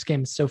game. This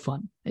game is so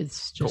fun.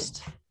 It's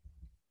just cool.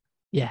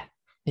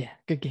 Yeah,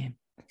 good game.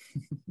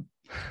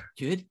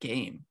 Good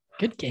game,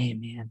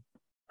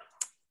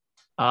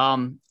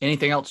 man.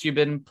 Anything else you've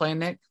been playing,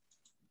 Nick?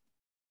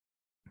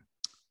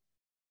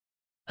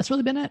 That's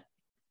really been it.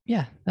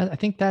 Yeah, I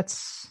think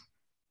that's.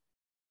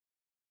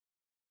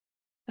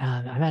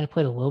 I might have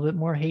played a little bit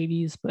more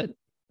Hades, but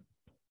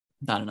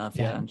not enough.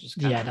 Yeah,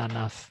 not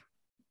enough.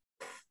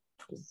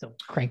 So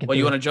cranking. Well,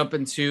 you want to jump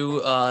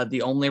into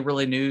the only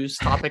really news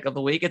topic of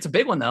the week? It's a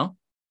big one, though.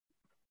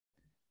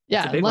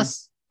 Yeah,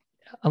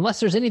 unless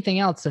there's anything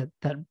else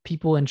that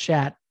people in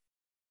chat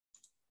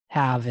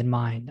have in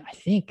mind, I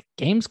think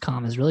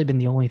Gamescom has really been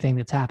the only thing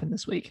that's happened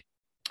this week.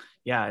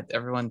 Yeah,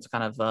 everyone's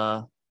kind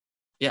of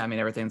yeah, I mean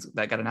everything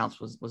that got announced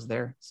was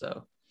there.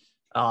 So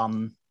I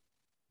mean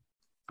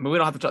we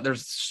don't have to talk,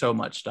 there's so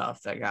much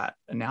stuff that got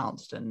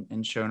announced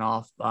and shown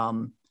off.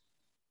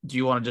 Do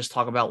you want to just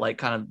talk about like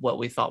kind of what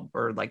we thought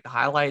were like the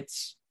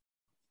highlights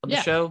of the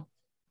Yeah. show?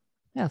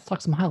 Yeah, let's talk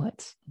some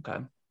highlights.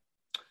 Okay.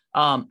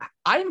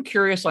 I'm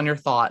curious on your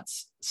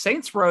thoughts.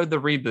 Saints Row,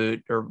 the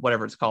reboot or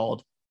whatever it's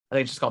called, I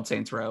think it's just called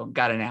Saints Row,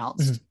 got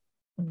announced.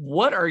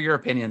 What are your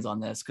opinions on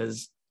this?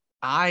 Because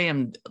I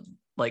am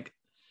like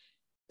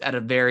at a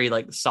very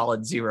like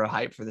solid 0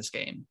 hype for this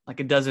game. Like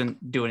it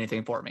doesn't do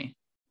anything for me.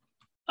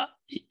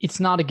 It's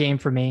not a game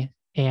for me,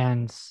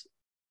 and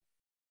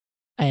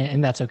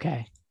that's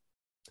okay.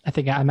 I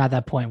think I'm at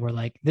that point where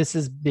like this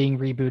is being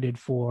rebooted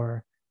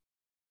for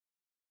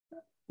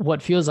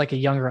what feels like a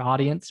younger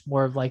audience,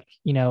 more of like,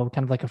 you know,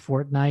 kind of like a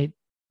Fortnite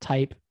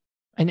type.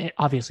 And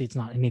obviously it's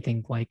not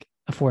anything like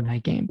a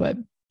Fortnite game, but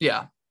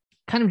Yeah.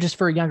 kind of just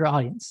for a younger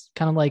audience.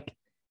 Kind of like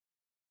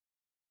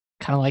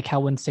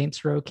how when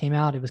Saints Row came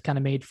out, it was kind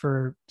of made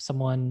for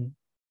someone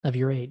of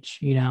your age,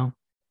 you know.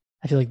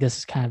 I feel like this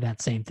is kind of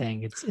that same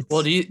thing. It's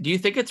Well, do you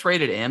think it's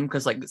rated M?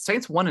 Because like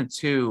Saints 1 and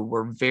 2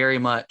 were very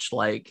much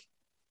like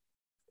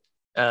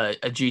a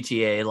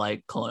GTA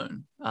like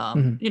clone.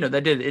 You know,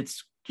 that did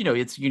it's, you know,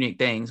 it's unique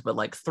things, but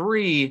like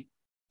 3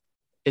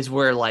 is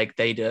where like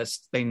they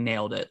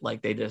nailed it.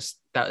 Like they just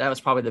that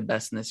was probably the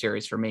best in the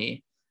series for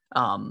me.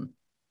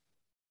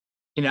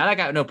 You know, I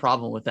got no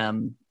problem with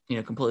them, you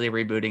know, completely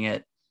rebooting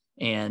it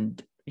and,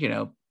 you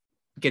know,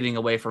 getting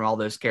away from all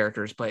those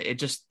characters, but it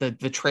just the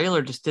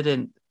trailer just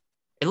didn't,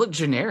 it looked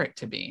generic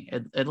to me.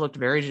 It looked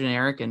very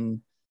generic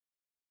and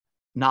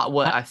not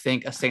what I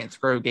think a Saints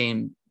Row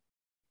game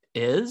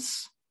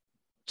is,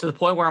 to the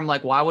point where I'm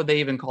like, why would they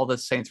even call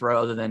this Saints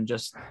Row other than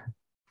just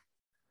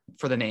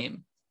for the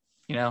name,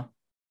 you know?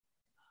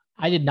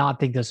 I did not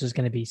think this was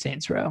going to be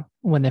Saints Row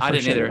when they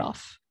first showed it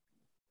off.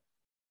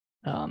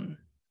 I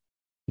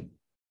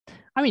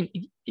mean,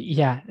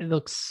 yeah, it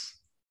looks,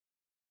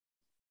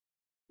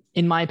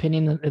 in my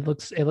opinion, it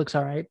looks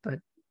all right, but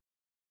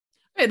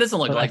it doesn't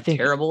look like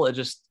terrible. It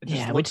just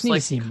yeah, looks we like need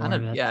to see kind more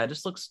of of it. Yeah, it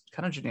just looks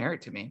kind of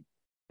generic to me.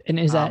 And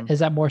is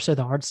that more so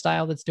the art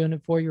style that's doing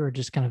it for you, or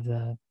just kind of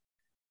the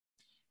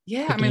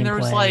I mean, there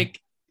was like,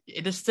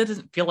 it just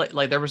didn't feel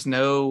like there was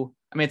no,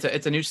 I mean,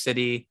 it's a new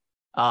city.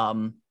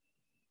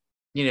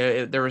 You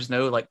know, there was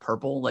no like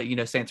purple, like, you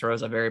know, Saints Row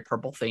is a very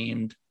purple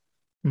themed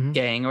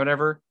gang or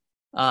whatever.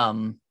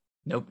 No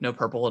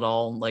purple at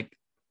all. Like,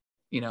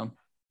 you know,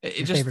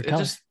 it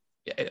just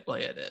yeah,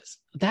 it is.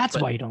 That's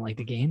why you don't like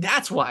the game.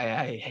 That's why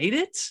I hate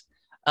it.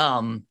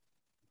 But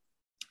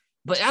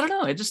I don't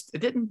know. It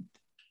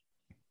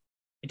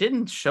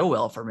didn't show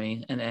well for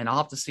me, and I'll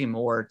have to see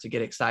more to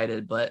get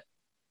excited. But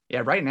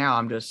yeah, right now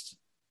I'm just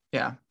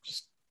not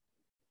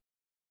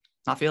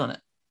feeling it.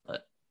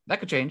 But that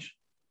could change.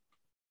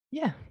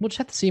 Yeah, we'll just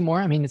have to see more.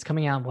 I mean, it's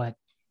coming out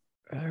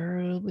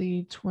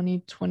early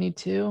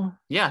 2022.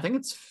 Yeah, I think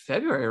it's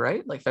February,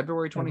 right? Like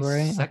February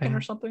 22nd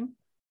or something.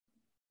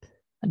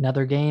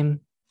 Another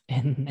game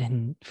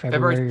in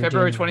February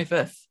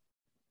 25th.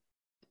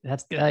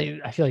 That's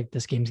I feel like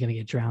this game's gonna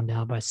get drowned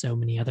out by so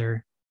many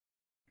other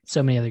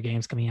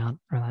games coming out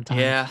around that time.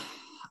 Yeah,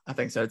 I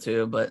think so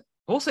too. But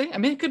we'll see. I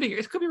mean, it could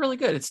be really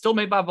good. It's still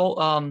made by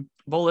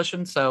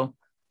Volition, so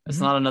it's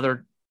not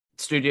another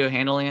studio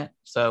handling it.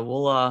 So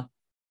we'll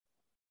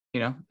you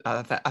know,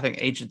 I think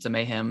Agents of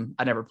Mayhem,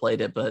 I never played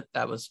it, but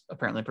that was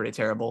apparently pretty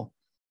terrible.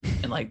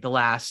 And like the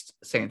last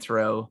Saints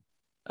Row,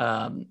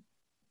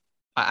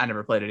 I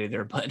never played it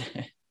either, but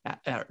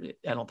I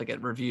don't think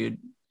it reviewed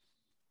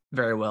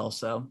very well.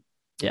 So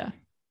yeah.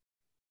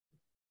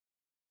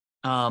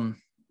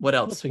 What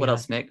else? What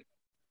else, Nick?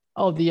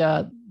 Oh,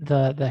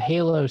 the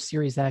Halo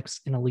Series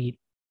X and Elite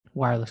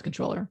wireless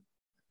controller.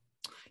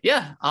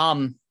 Yeah.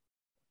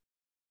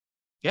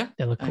 Yeah.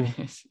 They look cool.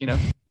 You know,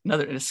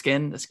 a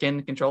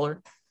skin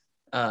controller.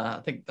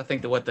 I think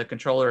that what the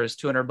controller is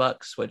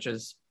 $200, which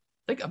is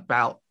I think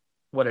about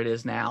what it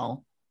is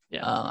now.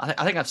 Yeah.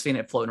 I think I've seen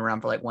it floating around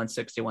for like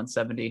 160,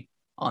 170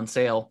 on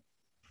sale.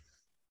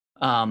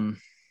 And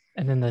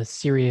then the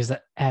Series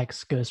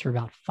X goes for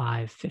about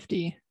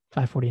 $550,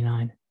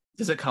 $549.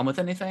 Does it come with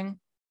anything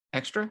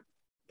extra?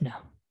 No.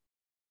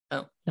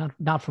 Oh,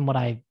 not from what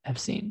I have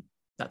seen.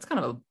 That's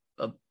kind of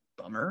a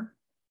bummer.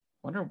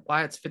 Wonder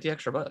why it's 50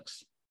 extra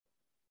bucks.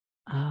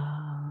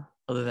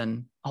 Other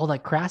than all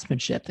that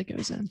craftsmanship that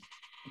goes in.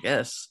 I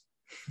guess.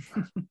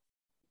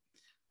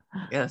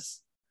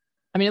 Yes.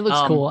 I mean, it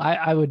looks cool.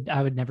 I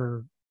would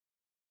never.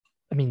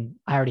 I mean,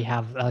 I already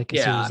have like a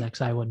Series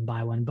X. I wouldn't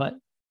buy one, but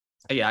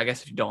yeah, I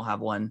guess if you don't have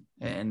one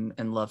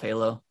and love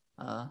Halo,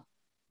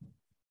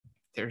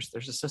 there's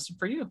a system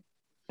for you.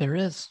 There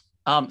is.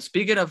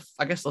 Speaking of,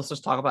 I guess let's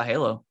just talk about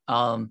Halo.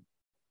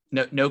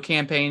 No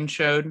campaign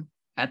showed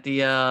at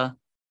the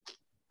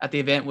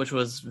event, which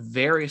was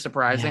very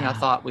surprising. I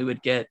thought we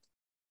would get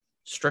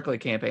strictly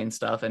campaign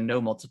stuff and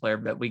no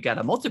multiplayer, but we got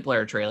a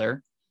multiplayer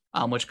trailer,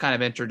 which kind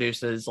of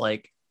introduces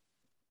like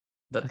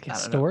like a I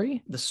don't know,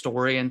 story. the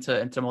story into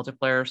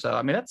multiplayer. So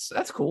I mean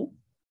that's cool.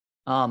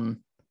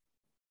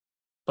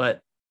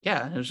 But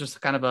yeah, it was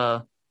just kind of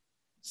a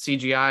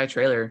CGI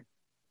trailer.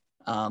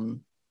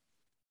 And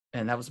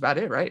that was about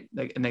it, right?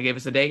 And they gave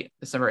us a date,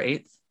 December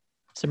 8th,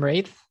 December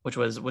 8th. which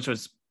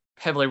was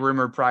heavily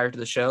rumored prior to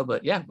the show,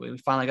 but yeah, we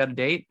finally got a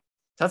date.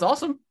 That's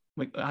awesome.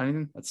 I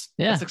mean, that's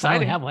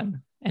exciting. Have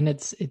one, and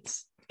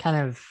it's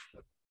kind of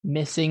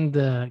missing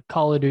the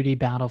Call of Duty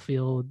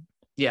Battlefield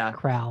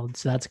crowd,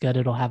 so that's good.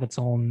 It'll have its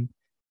own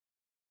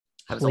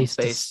place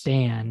to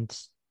stand.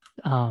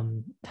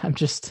 I'm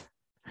just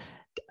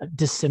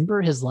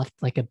December has left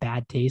like a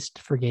bad taste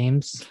for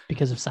games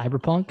because of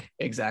Cyberpunk.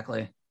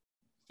 Exactly.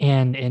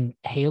 And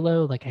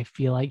Halo, like I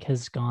feel like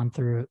has gone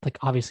through, like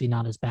obviously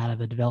not as bad of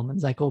a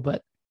development cycle,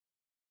 but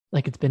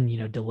like it's been,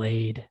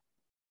 delayed.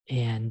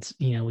 And,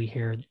 we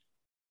hear,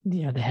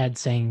 the head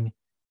saying,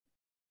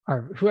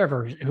 or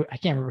whoever, I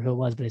can't remember who it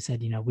was, but they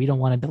said, we don't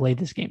want to delay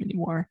this game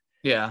anymore.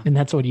 Yeah. And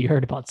that's what you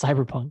heard about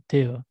Cyberpunk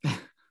too.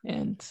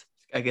 And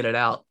I get it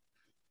out.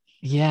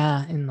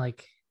 Yeah. And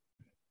like,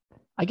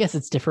 I guess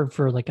it's different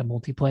for like a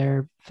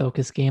multiplayer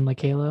focused game like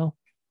Halo.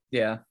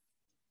 Yeah.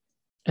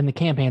 And the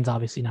campaign's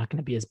obviously not going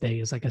to be as big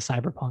as like a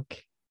Cyberpunk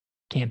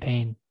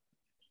campaign.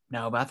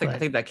 No, but I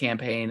think that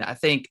campaign, I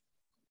think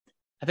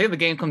if the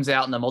game comes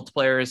out and the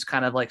multiplayer is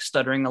kind of like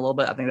stuttering a little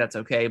bit, I think that's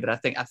okay. But I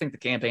think the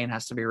campaign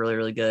has to be really,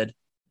 really good.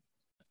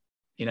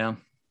 Yeah.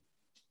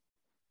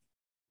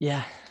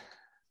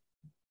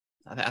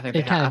 I think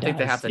they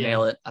have to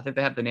nail it. I think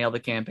they have to nail the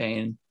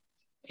campaign.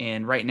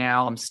 And right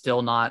now I'm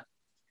still not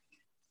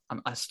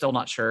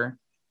sure.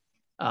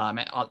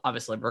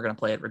 Obviously we're going to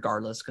play it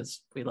regardless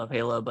because we love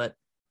Halo, but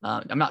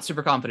I'm not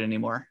super confident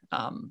anymore.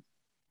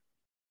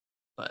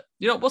 But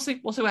we'll see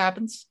what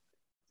happens.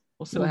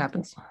 We'll see what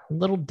happens. A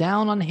little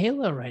down on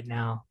Halo right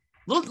now.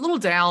 Little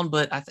down,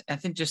 but I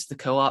think just the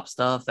co-op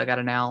stuff that got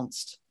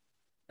announced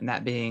and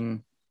that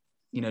being,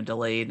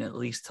 delayed at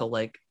least till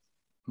like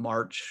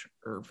March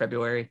or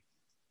February.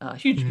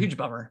 Huge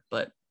bummer,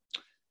 but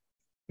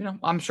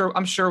I'm sure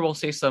we'll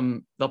see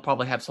they'll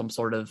probably have some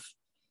sort of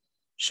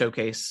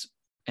showcase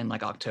in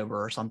like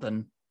October or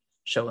something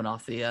showing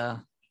off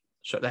the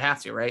show. They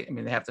have to, right? I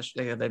mean, they have to.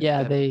 They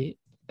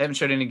haven't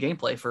showed any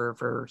gameplay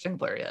for single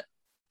player yet.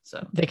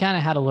 So they kind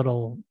of had a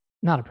little,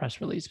 not a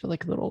press release, but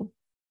like a little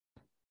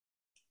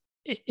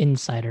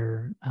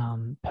insider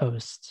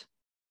post.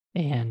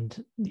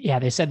 And yeah,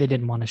 they said they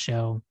didn't want to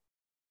show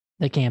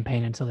the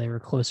campaign until they were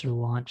closer to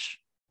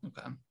launch.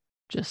 Okay.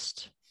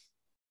 Just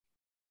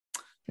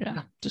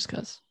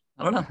because.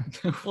 I don't know.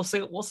 We'll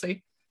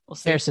see.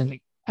 Harrison,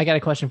 I got a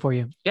question for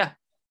you. Yeah.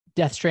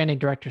 Death Stranding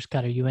director's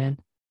cut. Are you in?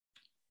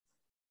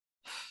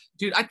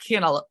 Dude, I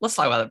cannot. Let's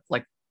talk about it.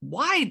 Like,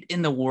 why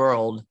in the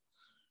world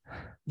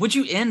would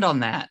you end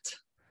on that?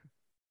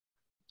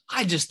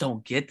 I just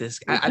don't get this.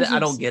 I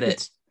don't get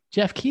it.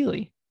 Jeff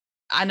Keighley.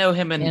 I know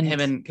him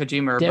and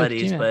Kojima are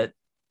buddies, but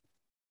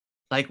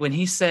like when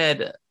he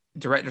said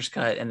director's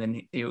cut and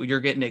then you're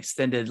getting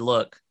extended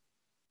look,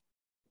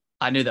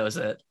 I knew that was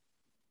it.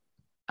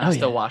 I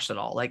still watched it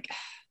all. Like,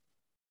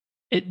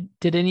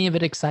 did any of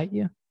it excite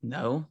you?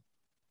 No.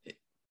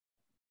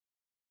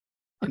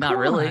 Not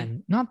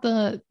really. Not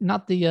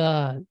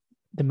the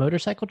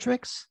motorcycle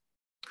tricks.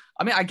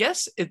 I mean, I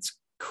guess it's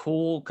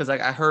cool because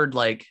like I heard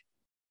like,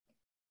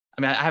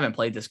 I mean, I haven't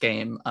played this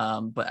game,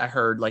 but I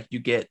heard like you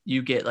get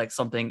like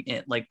something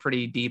like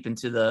pretty deep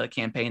into the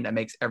campaign that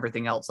makes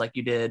everything else like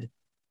you did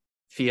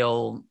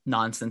feel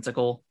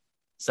nonsensical.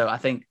 So I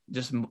think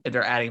just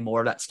they're adding more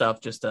of that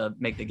stuff just to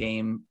make the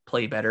game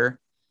play better.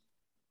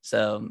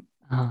 So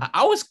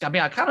I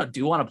kind of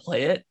do want to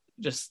play it.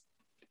 Just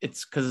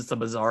it's because it's a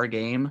bizarre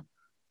game.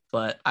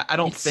 But I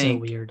don't think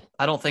so weird.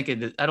 I don't think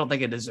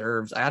it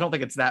deserves. I don't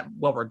think it's that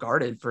well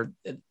regarded for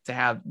it to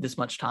have this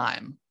much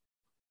time.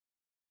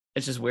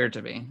 It's just weird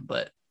to me,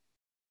 but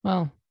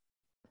well,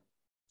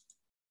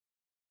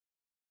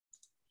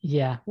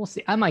 yeah, we'll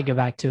see. I might go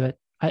back to it.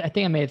 I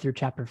think I made it through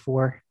chapter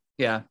 4.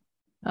 Yeah.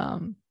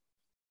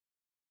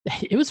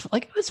 It was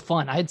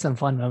fun. I had some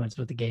fun moments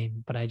with the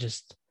game, but I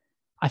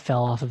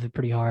fell off of it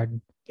pretty hard.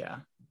 Yeah.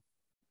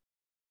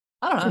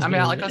 I don't know. I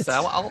mean, like I said,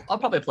 I'll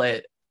probably play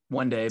it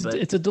one day, but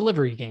it's a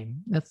delivery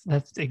game.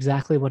 That's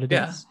exactly what it is.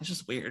 Yeah, it's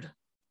just weird.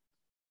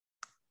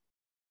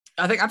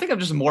 I think I'm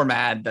just more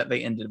mad that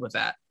they ended with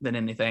that than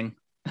anything.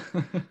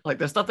 Like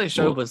the stuff they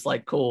showed was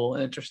like cool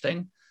and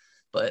interesting,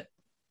 but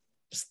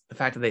just the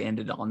fact that they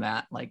ended on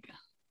that, like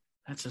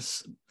that's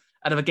just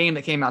out of a game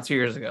that came out 2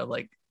 years ago.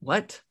 Like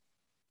what?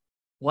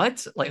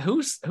 Like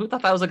who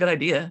thought that was a good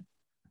idea?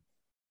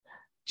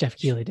 Jeff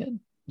Keighley did.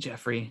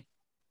 Jeffrey.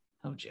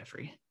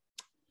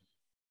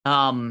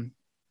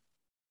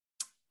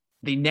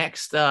 The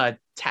next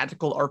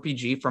tactical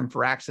RPG from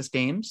Firaxis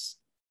Games,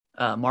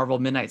 Marvel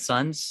Midnight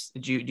Suns.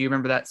 Do you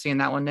remember seeing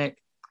that one, Nick?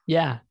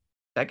 Yeah.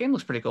 That game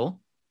looks pretty cool.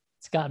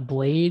 It's got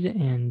Blade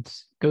and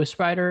Ghost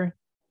Rider.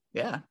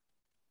 Yeah.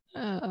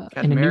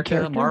 Captain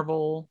America,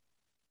 Marvel.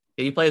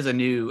 Yeah, you play as a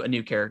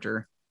new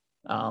character.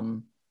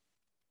 But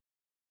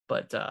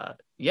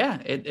yeah,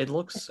 it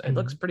looks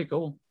pretty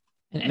cool.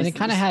 And it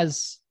kind of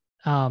has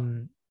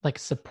like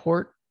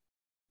support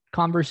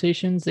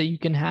conversations that you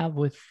can have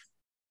with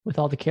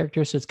all the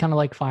characters. So it's kind of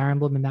like Fire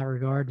Emblem in that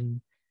regard.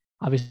 And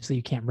obviously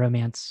you can't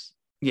romance.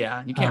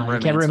 Yeah, you You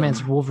can't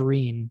romance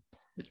Wolverine,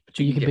 but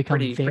you can get become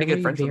pretty very,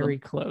 good friends with very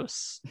them.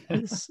 close.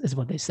 Is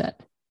what they said.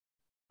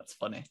 That's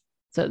funny.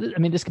 So I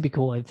mean, this could be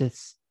cool if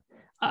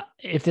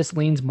this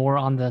leans more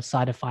on the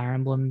side of Fire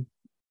Emblem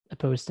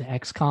opposed to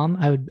XCOM.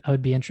 I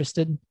would be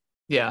interested.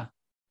 Yeah.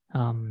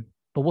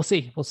 But we'll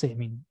see. We'll see. I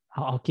mean,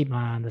 I'll keep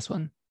my eye on this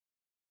one.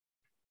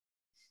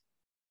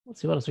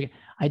 Let's see what else we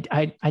get.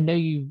 I know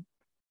you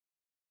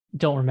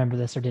don't remember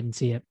this or didn't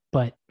see it,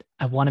 but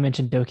I want to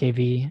mention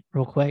DokeV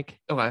real quick.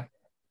 Okay.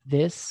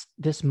 This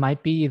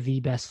might be the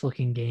best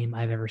looking game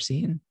I've ever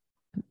seen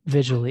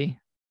visually.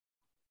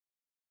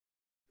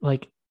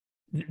 Like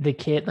the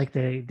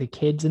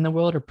kids in the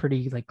world are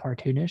pretty like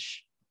cartoonish.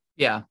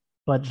 Yeah.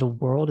 But the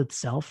world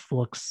itself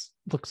looks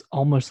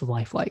almost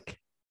lifelike.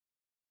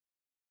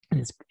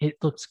 And it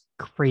looks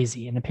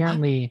crazy. And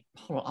apparently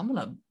Hold on, I'm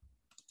gonna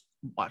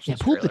watch this.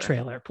 Pull the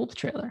trailer.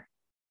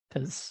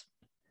 Because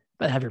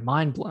but have your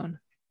mind blown.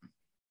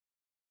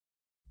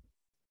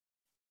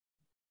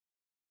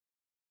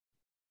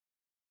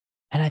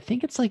 And I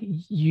think it's like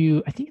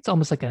I think it's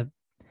almost like a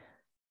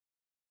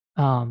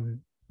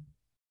kind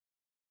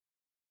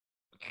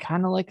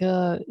of like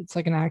it's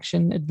like an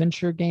action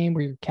adventure game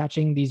where you're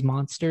catching these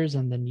monsters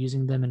and then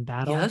using them in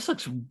battle. Yeah, this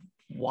looks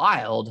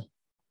wild.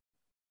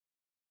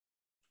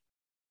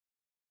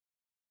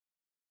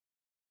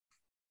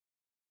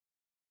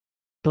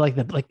 But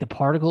like the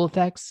particle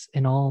effects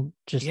and all,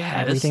 just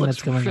everything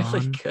that's going really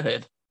on.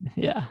 Good.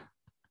 Yeah.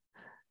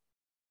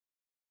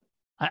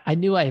 I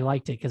knew I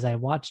liked it because I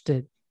watched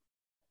it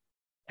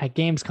at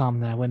Gamescom,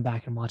 and then I went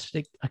back and watched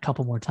it a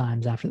couple more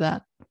times after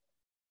that.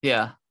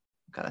 Yeah.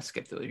 Gotta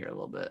skip through here a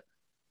little bit.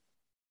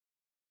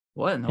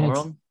 What in the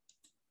world?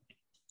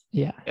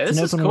 Yeah, it's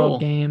an open world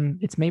game.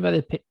 It's made by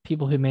the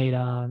people who made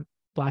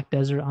Black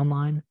Desert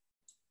Online.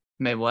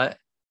 Made what?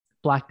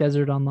 Black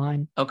Desert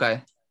Online.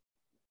 Okay.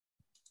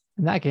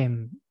 And that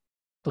game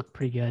looked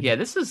pretty good. Yeah,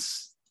 this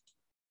is.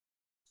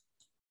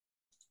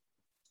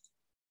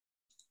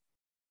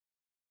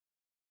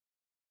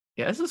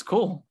 Yeah, this is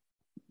cool.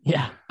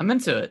 Yeah, I'm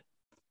into it.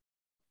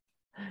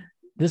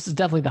 This is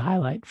definitely the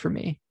highlight for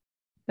me,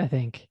 I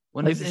think.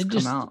 When did this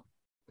come out?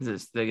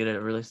 Did they get a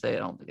release date? I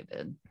don't think it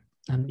did.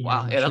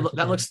 Wow, yeah,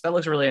 that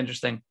looks really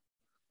interesting.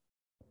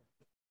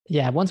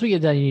 Yeah, once we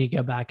get done, you need to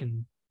go back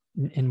and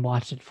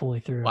watch it fully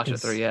through. Watch it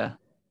through, yeah.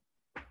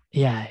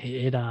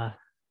 Yeah,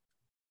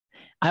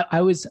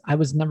 I was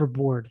never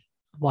bored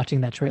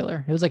watching that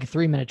trailer. It was like a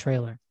 3-minute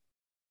trailer,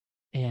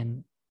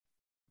 and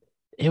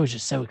it was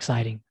just so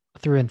exciting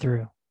through and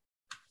through.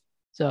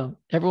 So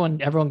everyone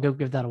go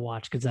give that a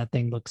watch because that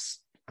thing looks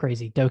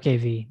crazy.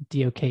 DokeV,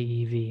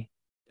 DOKEV.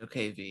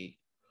 DokeV.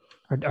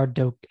 Or I don't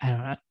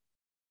know.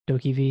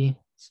 DokeV.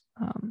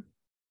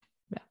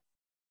 Yeah.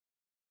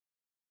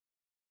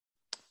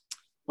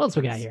 What else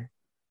we got here?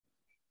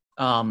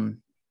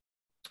 In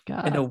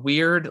a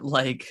weird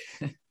like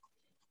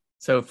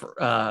so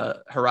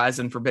for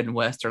Horizon Forbidden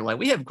West are like,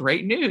 we have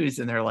great news,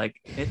 and they're like,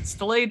 it's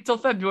delayed till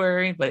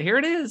February, but here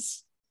it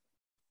is.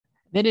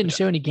 They didn't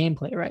show any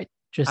gameplay, right?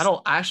 I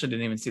actually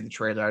didn't even see the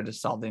trailer. I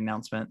just saw the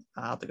announcement.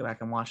 I'll have to go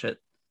back and watch it.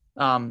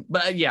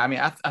 But yeah, I mean,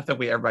 I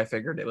think everybody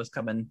figured it was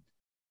coming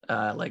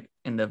like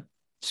in the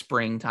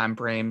spring time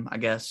frame, I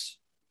guess,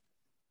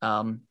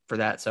 for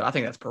that. So I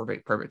think that's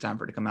perfect time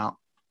for it to come out.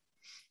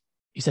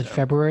 You said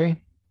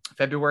February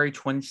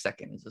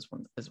 22nd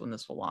is when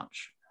this will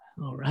launch.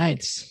 All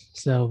right.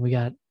 So we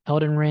got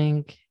Elden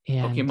Ring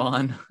and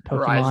Pokemon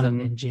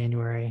Horizon in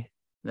January.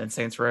 Then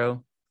Saints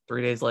Row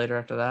 3 days later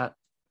after that.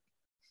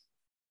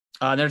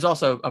 There's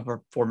also a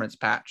performance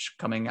patch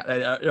coming.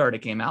 It already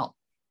came out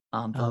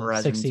for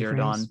Horizon Zero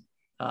Dawn.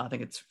 I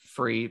think it's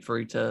free for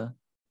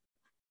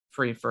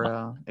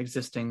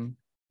existing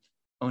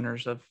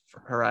owners of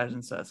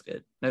Horizon, so that's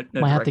good.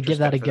 Might have to give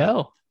that a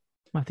go.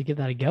 Might have to give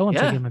that a go once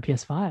I get my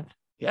PS5.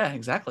 Yeah,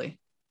 exactly.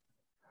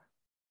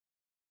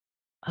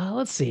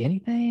 Let's see.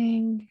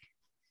 Anything?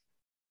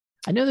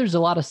 I know there's a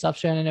lot of stuff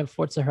showing. I know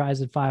Forza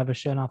Horizon 5 was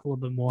showing off a little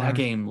bit more. That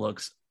game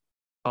looks.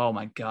 Oh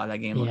my god, that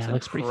game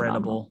looks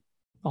incredible.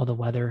 All the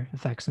weather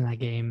effects in that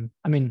game.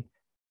 I mean,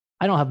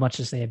 I don't have much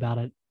to say about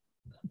it,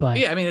 but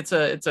yeah, I mean, it's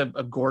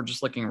a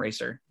gorgeous looking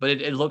racer, but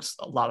it looks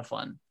a lot of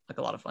fun,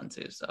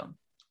 too. So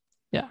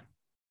yeah.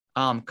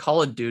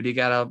 Call of Duty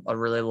got a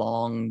really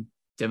long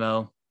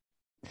demo.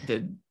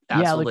 Did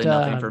absolutely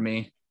nothing for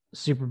me.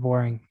 Super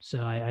boring.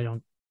 So I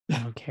don't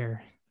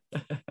care.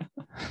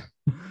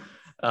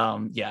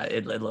 Yeah,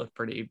 it looked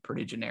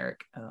pretty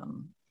generic.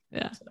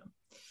 Yeah. So.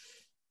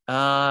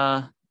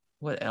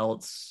 What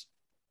else?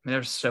 I mean,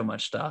 there's so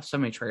much stuff, so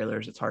many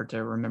trailers. It's hard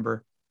to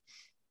remember.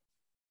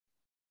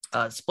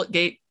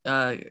 Splitgate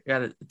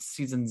got a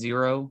season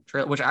 0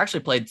 trailer, which I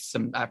actually played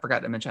some. I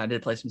forgot to mention I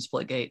did play some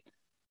Splitgate.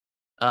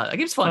 That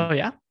game's fun. Oh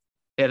yeah,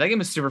 yeah, that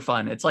game is super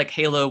fun. It's like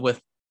Halo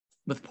with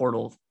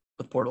portals.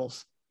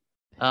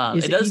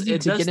 Is it easy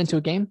to get into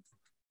a game?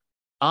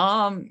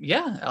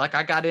 Yeah, like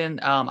I got in.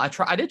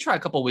 I did try a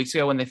couple weeks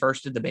ago when they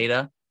first did the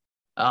beta.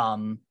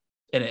 Um,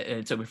 and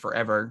it took me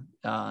forever.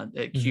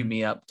 It queued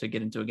me up to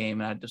get into a game,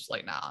 and I just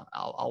like, nah,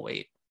 I'll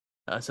wait.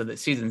 So that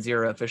season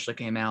 0 officially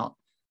came out.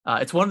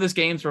 It's one of those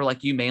games where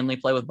like you mainly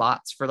play with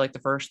bots for like the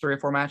first 3 or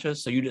 4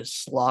 matches, so you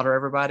just slaughter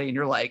everybody, and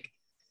you're like,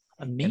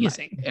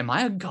 Amazing. Am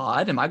I a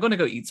god? Am I going to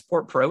go eat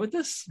Sport Pro with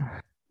this?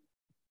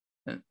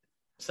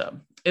 So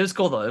it was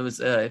cool though. It was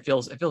it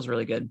feels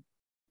really good.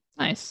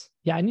 Nice.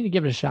 Yeah, I need to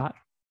give it a shot.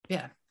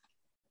 Yeah.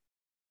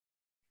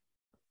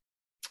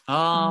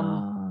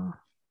 Trying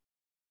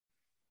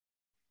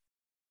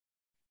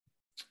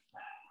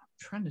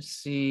to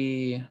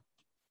see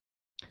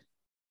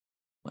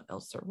what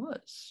else there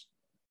was.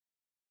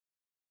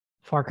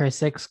 Far Cry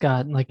 6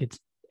 got like its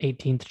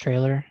 18th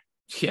trailer.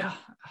 Yeah,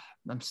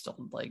 I'm still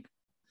like,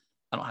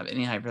 I don't have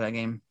any hype for that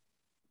game.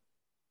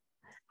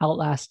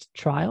 Outlast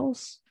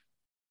Trials.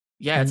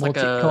 Yeah, it's like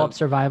a co-op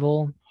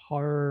survival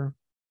horror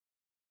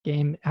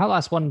game.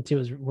 Outlast 1 and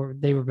 2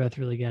 they were both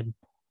really good.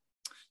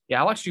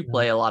 Yeah, I watched you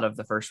play a lot of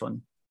the first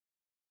one.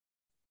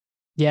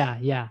 Yeah,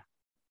 yeah.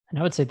 And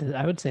I would say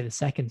the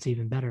second's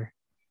even better.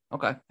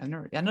 Okay. I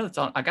know it's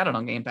on. I got it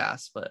on Game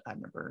Pass, but I've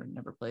never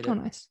played it. Oh,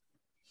 nice.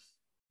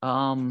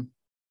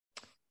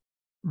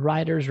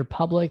 Riders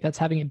Republic, that's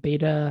having a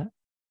beta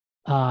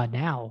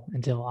now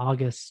until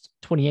August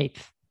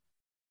 28th.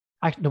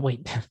 No,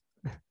 wait.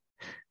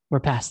 We're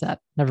past that.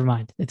 Never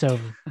mind. It's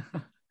over.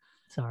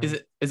 Sorry. Is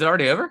it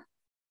already over?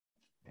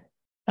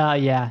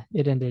 Yeah,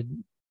 it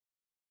ended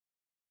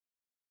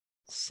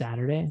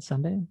Sunday,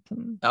 something.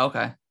 Oh,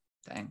 okay.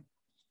 Dang.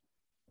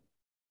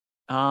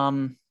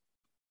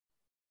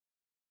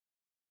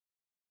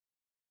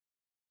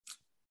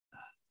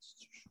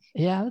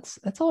 Yeah,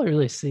 that's all I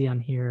really see on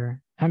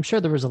here. I'm sure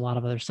there was a lot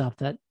of other stuff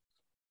that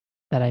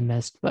I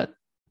missed, but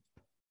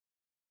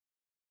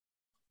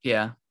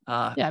yeah.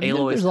 Yeah, I mean,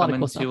 Aloy is coming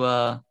cool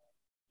to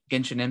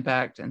Genshin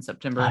Impact in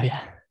September. Oh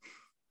yeah.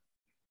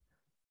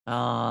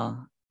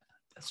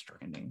 Death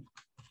Stranding.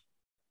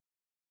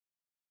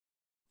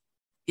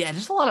 Yeah,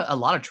 just a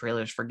lot of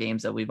trailers for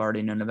games that we've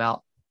already known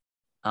about.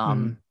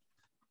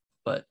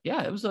 But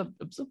yeah, it was a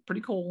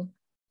pretty cool.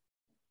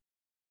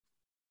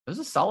 It was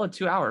a solid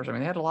 2 hours. I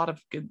mean, they had a lot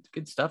of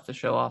good stuff to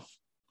show off.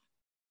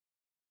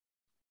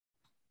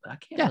 I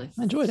can't really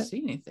I enjoyed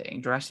see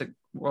anything. Jurassic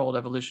World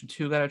Evolution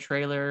 2 got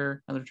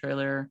another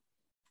trailer.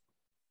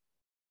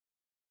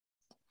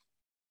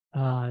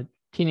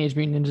 Teenage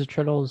Mutant Ninja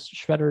Turtles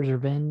Shredder's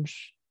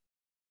Revenge.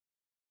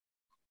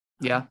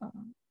 Yeah.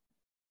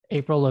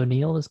 April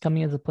O'Neil is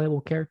coming as a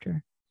playable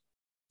character.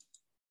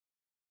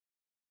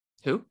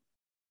 Who?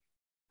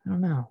 I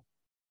don't know.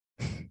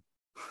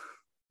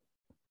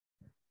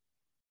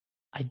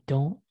 I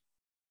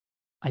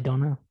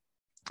don't know.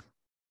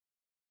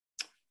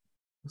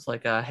 It's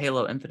like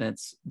Halo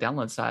Infinite's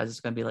download size is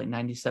going to be like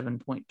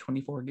 97.24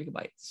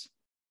 gigabytes.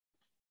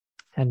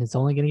 And it's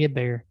only going to get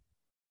bigger.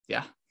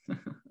 Yeah.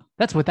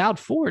 That's without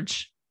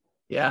Forge.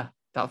 Yeah.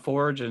 Without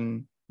Forge,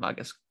 and I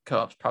guess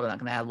co-op's probably not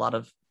going to add a lot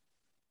of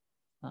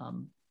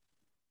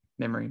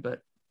memory,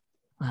 but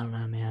I don't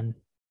know, man.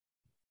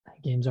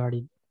 That game's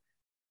already.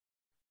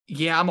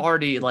 Yeah, I'm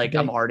already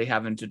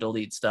having to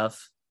delete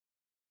stuff.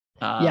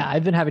 Yeah,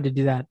 I've been having to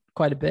do that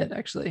quite a bit,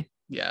 actually.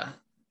 Yeah.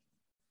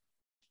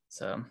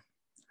 So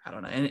I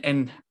don't know,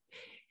 and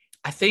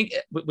I think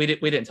we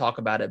didn't talk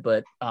about it,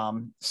 but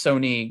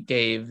Sony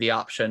gave the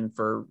option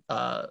for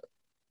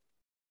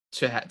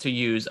to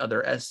use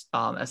other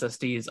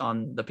SSDs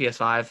on the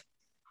PS5,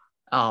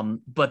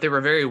 but they were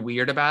very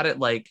weird about it.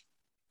 Like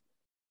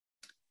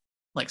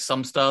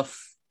some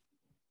stuff,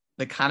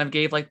 they kind of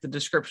gave like the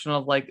description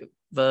of like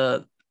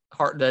the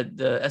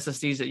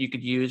SSDs that you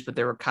could use, but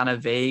they were kind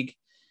of vague.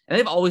 And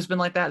they've always been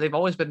like that. They've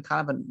always been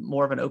kind of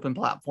more of an open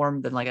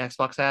platform than like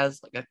Xbox has.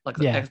 Like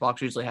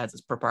Xbox usually has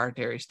its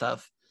proprietary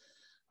stuff.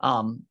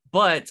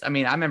 But I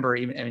mean, I remember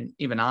even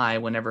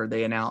whenever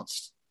they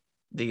announced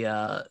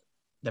the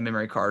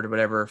memory card or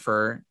whatever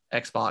for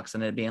Xbox,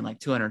 and it being like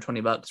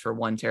 $220 for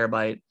 1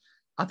 terabyte,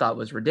 I thought it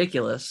was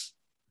ridiculous.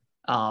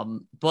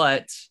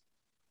 But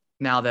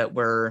now that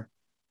we're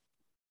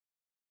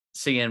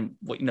seeing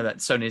that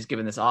Sony's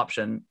given this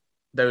option,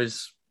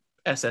 those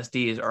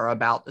SSDs are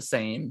about the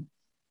same,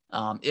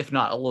 if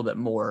not a little bit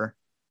more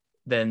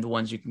than the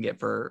ones you can get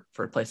for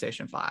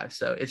PlayStation 5.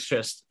 So it's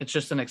just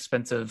an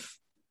expensive,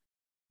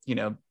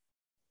 because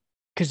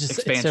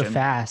it's so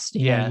fast.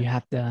 You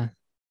have to.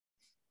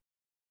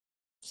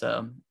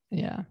 So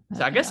yeah.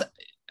 So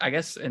I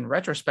guess in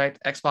retrospect,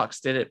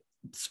 Xbox did it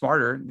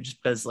smarter,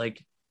 just because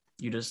like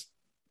you just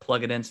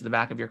plug it into the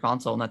back of your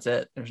console and that's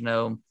it. There's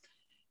no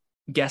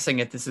guessing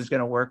if this is going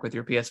to work with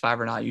your PS5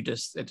 or not. It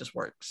just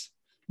works.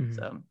 Mm-hmm.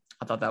 So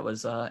I thought that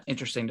was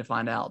interesting to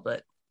find out.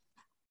 But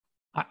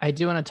I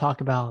do want to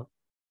talk about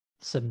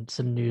some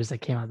news that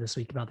came out this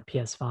week about the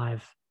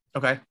PS5.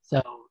 Okay.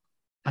 So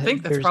I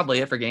think that's probably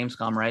it for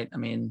Gamescom, right? I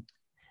mean,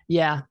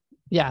 yeah,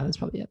 that's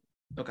probably it.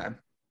 Okay.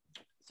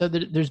 So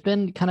there's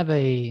been kind of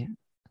a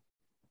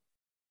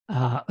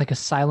like a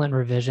silent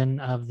revision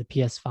of the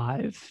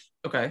PS5.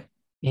 Okay.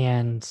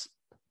 And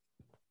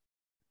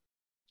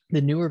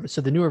the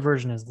newer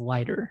version is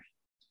lighter.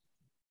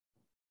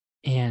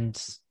 And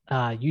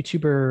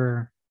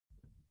YouTuber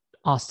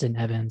Austin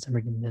Evans, I'm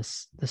reading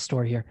this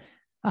story here.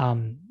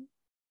 Austin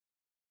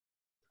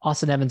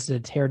Evans did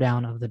a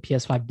teardown of the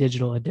PS5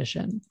 digital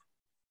edition.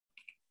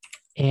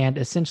 And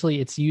essentially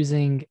it's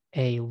using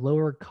a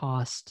lower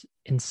cost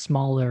and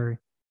smaller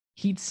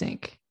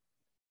heatsink,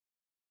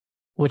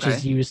 which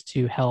is used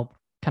to help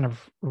kind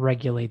of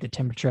regulate the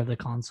temperature of the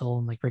console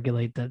and like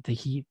regulate the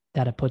heat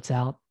that it puts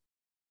out.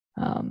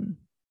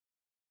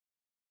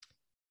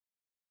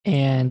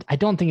 And I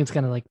don't think it's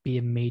going to like be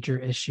a major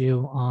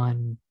issue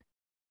on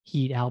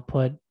heat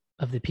output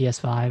of the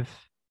PS5,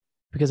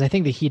 because I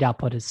think the heat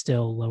output is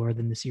still lower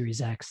than the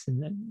Series X.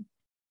 And then,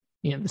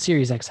 the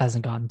Series X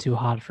hasn't gotten too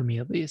hot for me,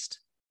 at least.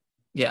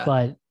 Yeah.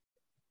 But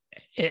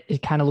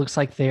it kind of looks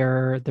like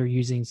they're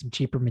using some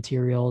cheaper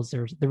materials.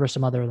 There were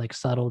some other like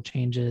subtle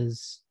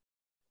changes,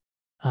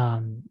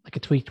 like a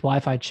tweaked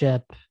Wi-Fi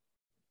chip.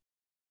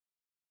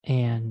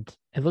 And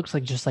it looks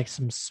like just like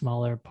some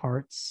smaller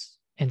parts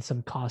and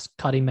some cost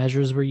cutting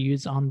measures were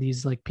used on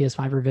these like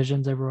PS5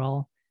 revisions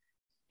overall.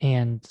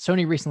 And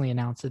Sony recently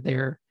announced that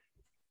they're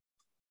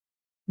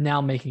now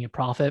making a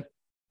profit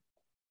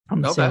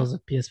on the sales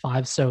of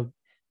PS5. So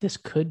this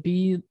could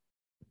be,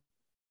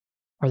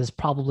 or this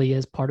probably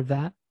is part of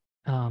that.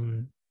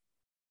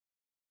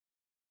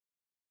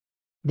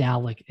 Now,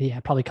 like, yeah,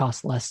 it probably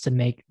costs less to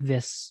make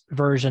this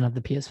version of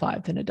the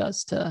PS5 than it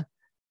does to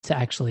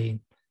actually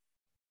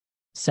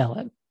sell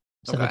it.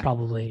 So they're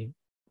probably,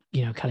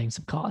 cutting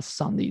some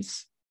costs on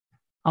these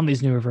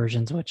newer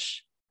versions,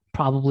 which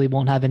probably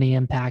won't have any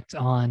impact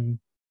on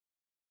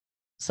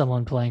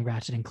someone playing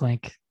Ratchet and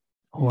Clank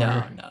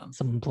or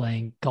someone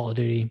playing Call of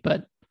Duty,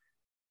 but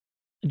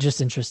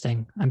just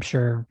interesting. I'm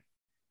sure,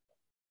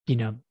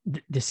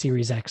 the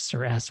Series X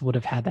or S would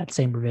have had that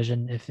same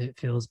revision if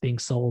it was being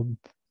sold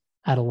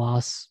at a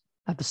loss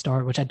at the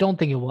start, which I don't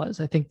think it was.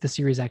 I think the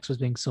Series X was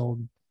being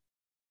sold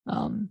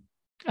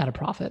at a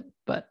profit,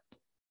 but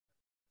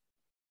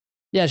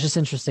yeah, it's just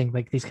interesting,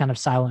 like these kind of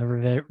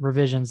silent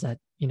revisions that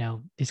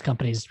these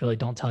companies really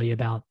don't tell you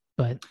about.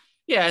 But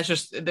yeah, it's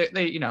just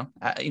they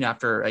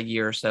after a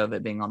year or so of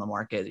it being on the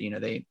market,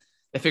 they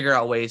figure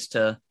out ways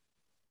to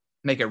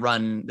make it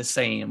run the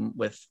same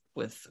with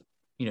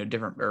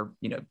different or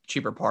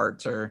cheaper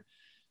parts or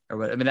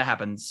what. I mean, that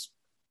happens.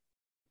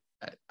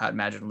 I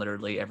imagine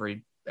literally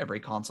every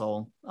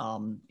console,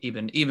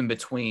 even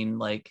between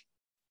like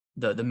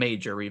the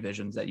major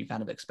revisions that you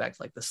kind of expect,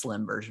 like the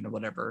slim version or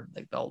whatever.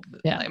 Like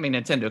I mean,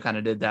 Nintendo kind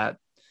of did that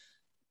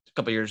a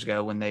couple years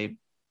ago when they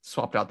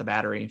swapped out the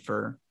battery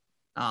for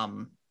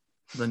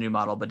the new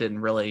model, but didn't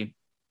really.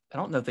 I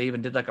don't know if they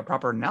even did like a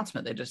proper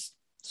announcement. They just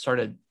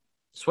started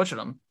switching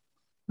them,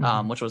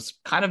 which was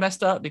kind of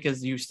messed up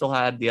because you still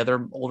had the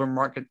other older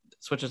market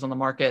switches on the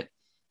market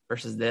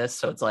versus this.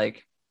 So it's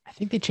like, I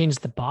think they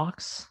changed the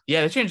box.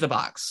 Yeah, they changed the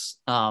box.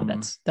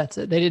 That's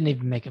it. They didn't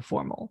even make it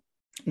formal.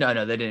 No,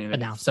 they didn't even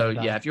announce. So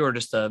yeah, if you were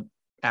just a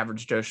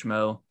average Joe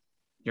Schmo,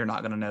 you're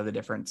not going to know the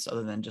difference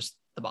other than just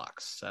the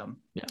box. So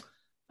yeah.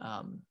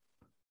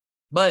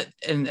 But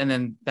and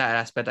then that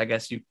aspect, I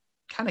guess you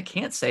kind of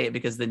can't say it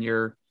because then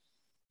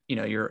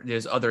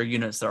there's other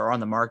units that are on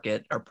the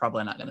market are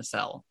probably not going to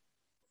sell.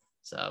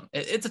 So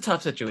it's a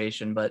tough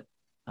situation, but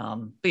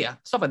yeah,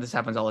 stuff like this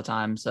happens all the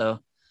time. So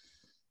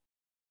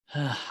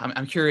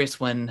I'm curious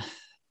when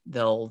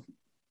they'll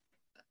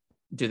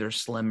do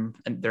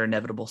their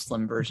inevitable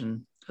slim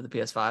version of the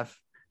PS5.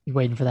 You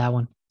waiting for that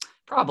one?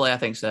 Probably, I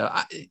think so.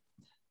 I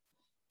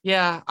mean,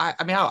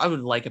 I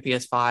would like a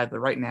PS5, but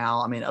right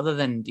now, I mean, other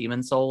than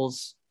Demon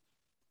Souls,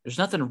 there's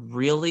nothing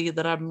really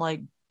that I'm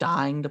like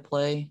dying to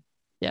play.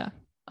 Yeah.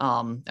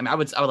 I mean, I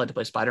would like to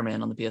play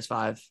Spider-Man on the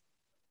PS5.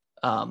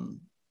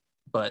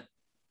 But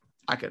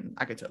I could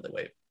totally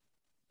wait.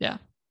 Yeah.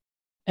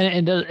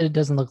 And it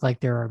doesn't look like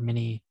there are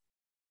many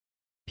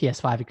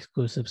PS5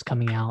 exclusives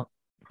coming out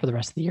for the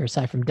rest of the year,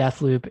 aside from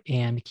Deathloop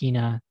and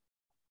Kena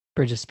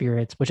Bridge of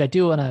Spirits, which I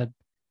do want to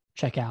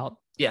check out.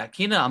 Yeah,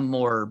 Kena I'm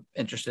more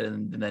interested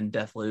in than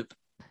Deathloop.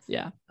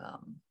 Yeah.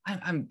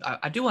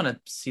 I do want to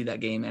see that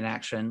game in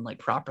action, like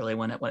properly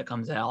when it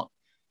comes out,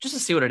 just to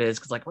see what it is,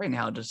 because like right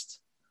now it just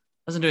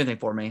doesn't do anything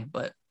for me,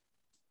 but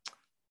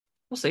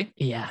we'll see.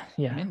 Yeah.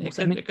 I mean,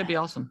 it could be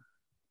awesome.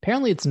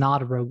 Apparently it's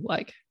not a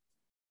roguelike.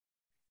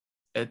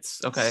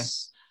 It's okay.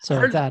 So I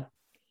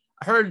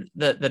heard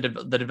that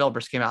the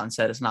developers came out and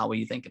said it's not what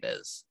you think it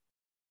is.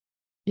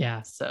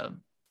 Yeah. So,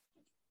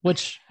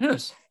 which who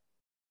knows?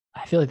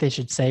 I feel like they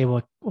should say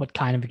what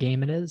kind of a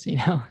game it is.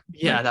 Yeah,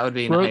 like, that would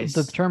be nice.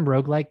 The term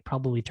roguelike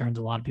probably turns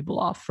a lot of people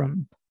off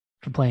from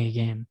playing a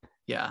game.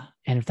 Yeah.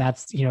 And if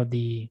that's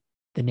the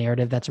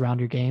narrative that's around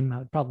your game, I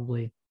would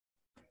probably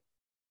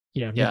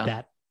nip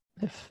that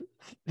if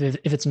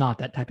it's not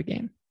that type of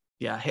game.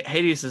 Yeah,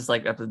 Hades is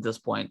like up to this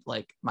point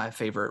like my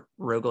favorite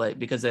roguelike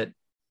because we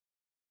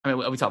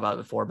talked about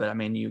it before, but I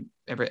mean, you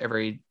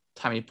every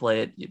time you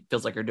play it, it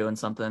feels like you're doing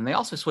something. They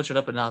also switch it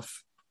up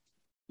enough,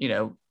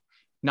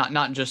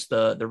 not just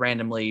the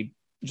randomly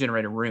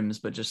generated rooms,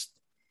 but just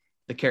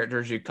the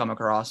characters you come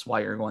across while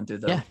you're going through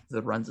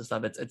the runs and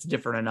stuff. It's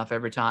different enough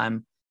every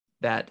time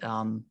that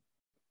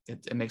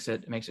it makes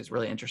it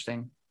really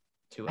interesting.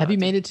 Have you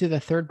made it to the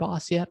third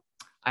boss yet?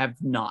 I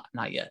have not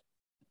yet.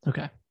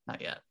 Okay, not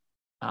yet.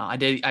 I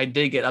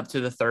did get up to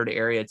the third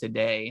area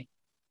today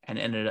and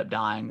ended up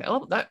dying.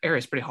 That area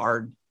is pretty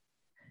hard.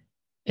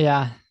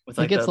 Yeah,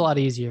 it gets a lot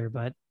easier,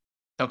 but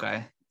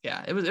okay,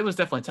 yeah, it was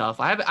definitely tough.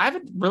 I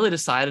haven't really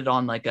decided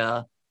on like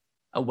a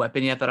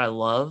weapon yet that I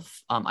love.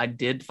 I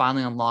did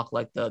finally unlock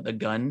like the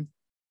gun,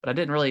 but I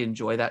didn't really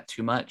enjoy that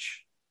too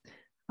much.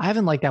 I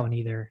haven't liked that one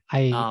either.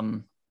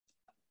 I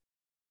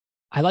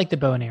like the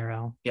bow and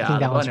arrow. Yeah, I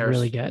think that one's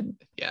really good.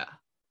 Yeah,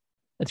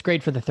 it's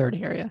great for the third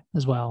area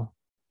as well.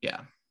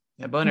 Yeah,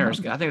 bow and arrow is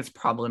good. I think it's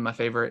probably my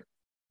favorite.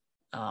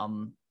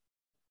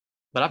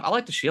 But I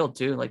like the shield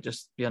too. Like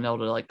just being able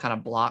to like kind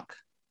of block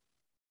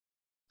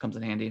comes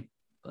in handy.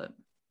 But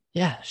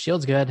yeah,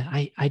 shield's good.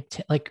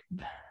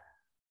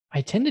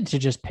 I tended to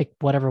just pick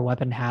whatever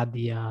weapon had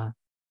the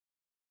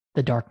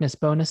darkness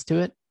bonus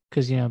to it,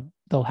 because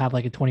they'll have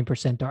like a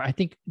 20% dark. I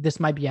think this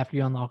might be after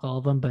you unlock all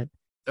of them, but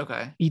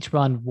okay, each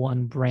run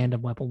one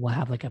random weapon will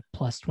have like a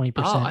plus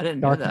 20% I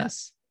didn't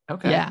darkness. Know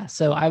that. Okay, yeah,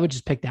 so I would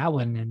just pick that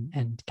one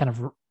and kind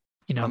of run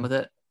with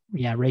it.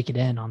 Yeah, rake it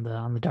in on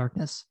the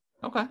darkness.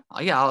 Okay,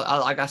 yeah,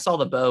 I saw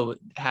the bow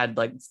had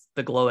like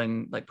the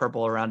glowing like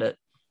purple around it.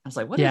 I was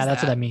like, what is that? Yeah,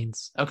 that's what that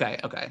means. Okay,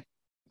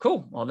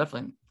 cool. Well,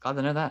 definitely glad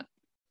to know that.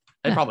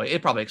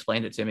 It probably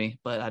explained it to me,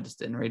 but I just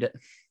didn't read it.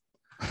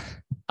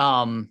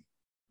 What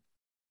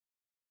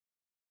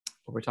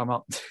were we talking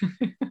about?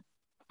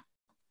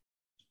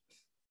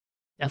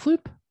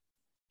 Deathloop?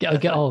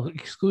 Oh,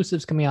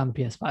 exclusives coming out on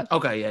the PS5.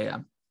 Okay, yeah.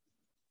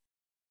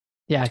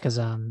 Yeah, because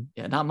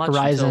not much.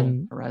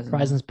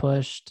 Horizon's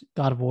pushed.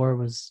 God of War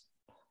was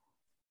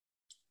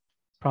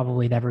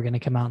probably never going to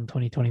come out in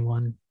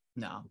 2021.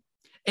 No.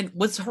 And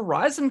was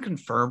Horizon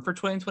confirmed for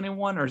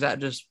 2021, or is that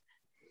just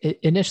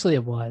initially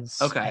it was?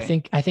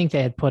 Okay. I think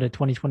they had put a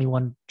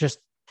 2021 just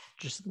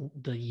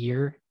the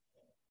year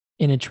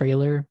in a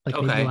trailer, like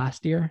maybe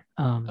last year.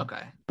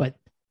 Okay. But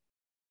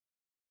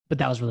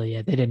that was really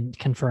it. They didn't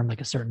confirm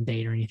like a certain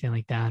date or anything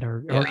like that,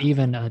 or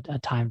even a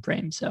time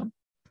frame. So,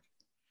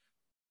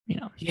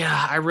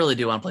 Yeah, I really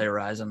do want to play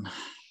Horizon.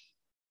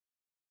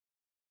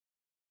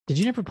 Did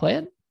you never play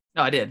it?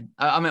 No, I did.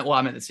 I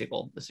meant the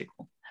sequel. The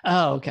sequel.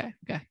 Oh, okay.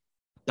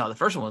 No, the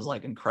first one was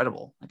like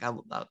incredible.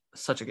 Like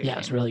such a good game. Yeah,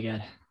 it's really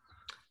good.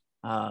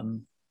 Yeah.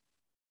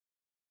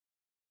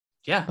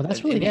 Well,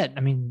 that's really it.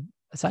 I mean,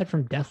 aside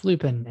from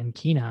Deathloop and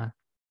Kena.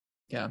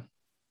 Yeah.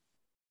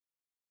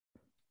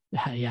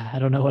 Yeah, I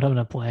don't know what I'm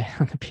going to play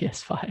on the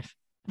PS5.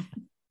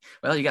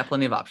 Well, you got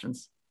plenty of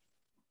options.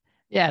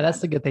 Yeah, that's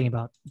the good thing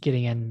about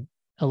getting in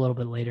a little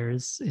bit later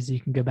is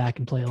you can go back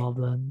and play all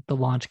the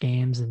launch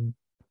games and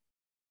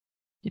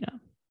the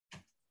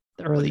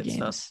early games.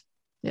 Stuff.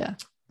 Yeah.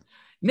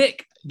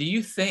 Nick, do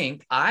you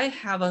think I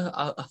have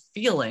a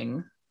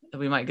feeling that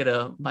we might get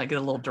a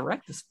little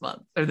direct this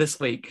month or this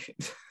week?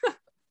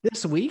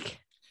 This week?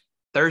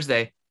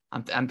 Thursday.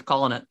 I'm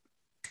calling it.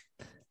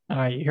 All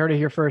right, you heard it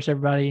here first,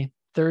 everybody.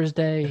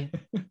 Thursday,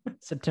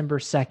 September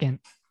 2nd.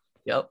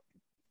 Yep.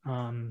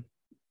 So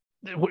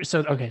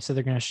they're going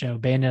to show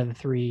Bayonetta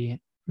 3,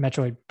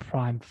 Metroid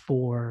Prime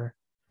 4.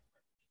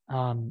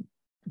 Breath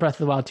of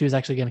the Wild 2 is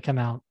actually going to come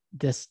out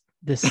this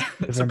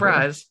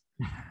surprise.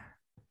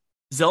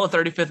 Zelda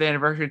 35th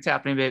anniversary, it's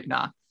happening, babe.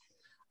 Nah.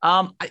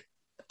 I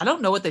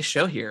don't know what they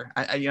show here.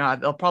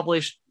 They'll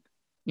probably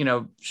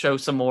show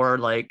some more,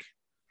 like,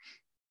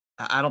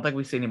 I don't think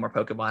we see any more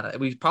Pokemon.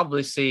 We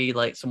probably see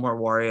like some more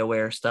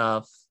WarioWare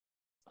stuff.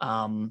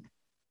 And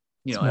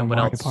what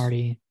Mario else?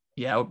 Party.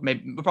 Yeah,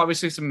 maybe we'll probably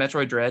see some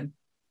Metroid Dread.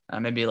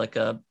 Maybe like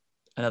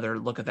another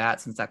look at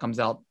that, since that comes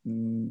out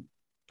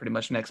pretty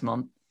much next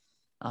month,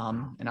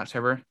 in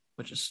October,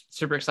 which is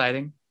super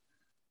exciting.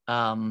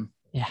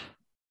 Yeah,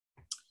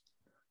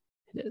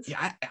 it is.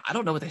 Yeah, I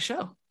don't know what they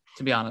show,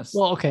 to be honest.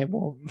 Well, okay.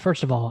 Well,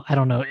 first of all, I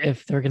don't know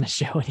if they're going to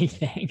show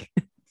anything.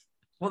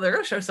 Well, they're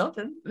going to show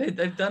something.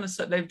 They've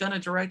done a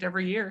direct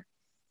every year,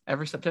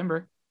 every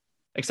September,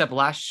 except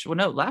last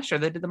year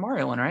they did the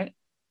Mario one, right?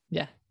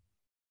 Yeah.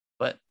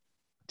 But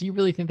do you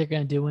really think they're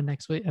going to do one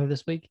next week or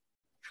this week?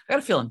 I got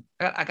a feeling.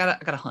 I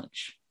got a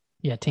hunch.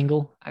 Yeah,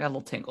 tingle. I got a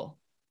little tingle.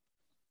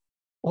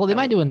 Well, they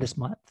might do one this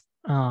month.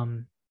 Yeah,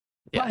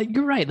 but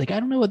you're right. Like,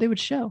 I don't know what they would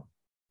show.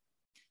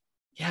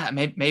 Yeah,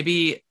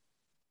 maybe.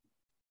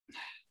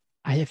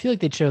 I feel like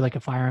they'd show like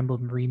a Fire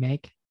Emblem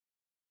remake.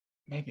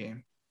 Maybe.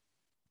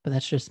 But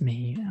that's just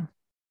me.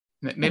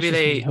 Maybe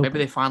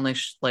they finally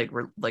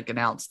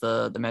announce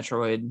the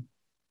Metroid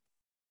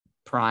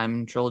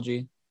Prime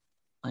trilogy,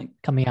 like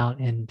coming out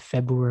in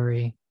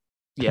February.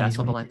 Yeah,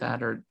 something like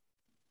that, or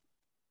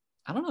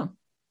I don't know.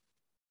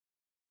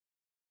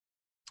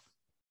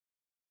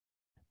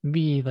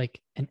 Maybe like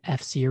an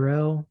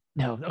F-Zero.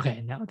 No,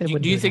 okay, no.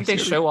 Do you think they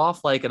show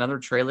off like another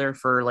trailer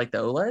for like the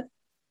OLED? I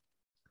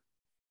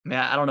mean,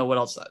 I don't know what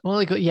else. Well,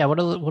 like, yeah,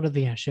 what are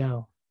they gonna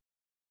show?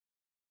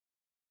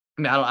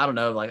 I mean, I don't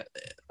know. Like,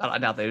 I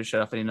doubt they would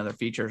show off any other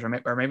features,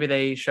 or maybe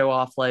they show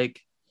off like,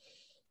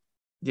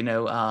 you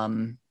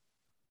know,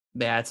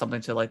 they add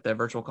something to like the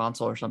virtual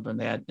console or something.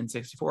 They add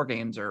N64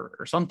 games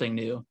or something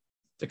new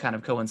to kind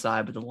of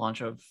coincide with the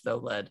launch of the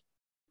OLED.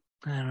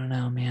 I don't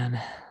know, man.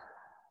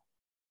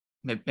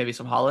 Maybe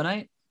some Hollow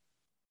Knight,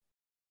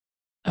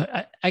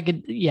 I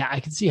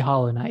could see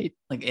Hollow Knight.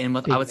 like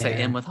I would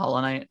say in with Hollow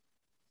Knight.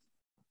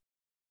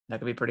 That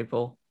could be pretty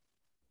cool.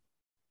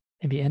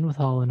 Maybe in with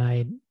Hollow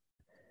Knight.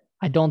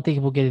 I don't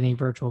think we'll get any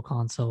virtual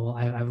console.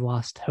 I've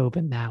lost hope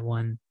in that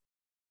one.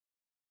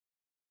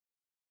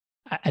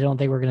 I don't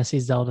think we're going to see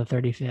Zelda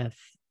 35th.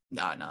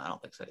 No, I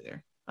don't think so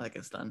either. I think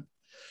it's done.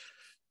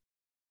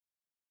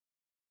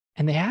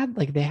 And they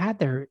had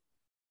their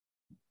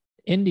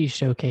indie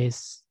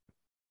showcase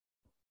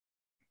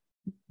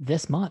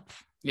this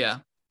month. Yeah.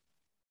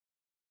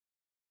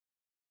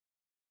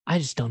 I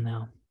just don't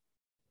know.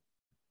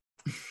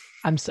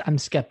 I'm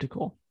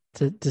skeptical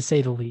to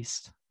say the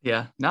least.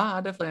 Yeah. No,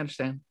 I definitely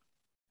understand.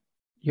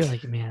 You're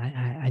like,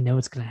 man, I know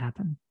it's going to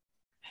happen.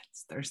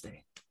 It's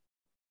Thursday.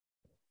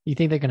 You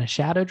think they're going to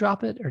shadow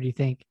drop it, or do you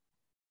think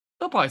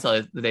they'll probably tell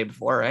you the day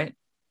before, right?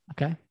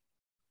 Okay.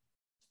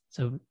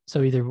 So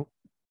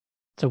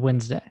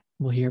Wednesday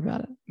we'll hear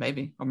about it.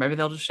 Maybe, or maybe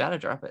they'll just shadow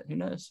drop it. Who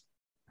knows?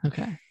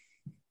 Okay. I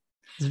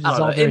don't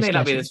know. It may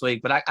not be this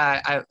week, but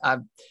I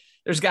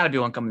there's got to be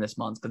one coming this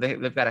month because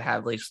they've got to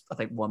have at least I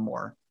think one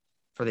more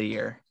for the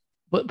year.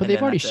 But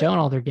they've already shown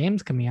all their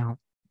games coming out.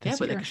 Yeah,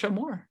 but they can show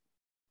more.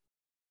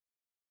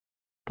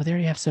 But they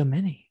already have so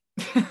many.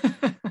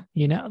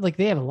 Like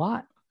they have a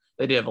lot.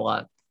 They do have a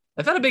lot.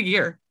 They've had a big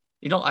year.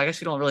 I guess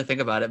you don't really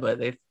think about it, but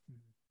they've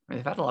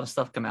had a lot of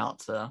stuff come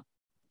out. So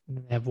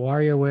they have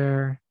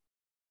WarioWare,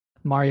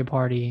 Mario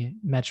Party,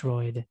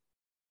 Metroid,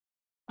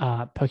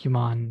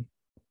 Pokemon,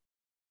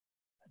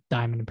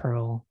 Diamond and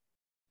Pearl,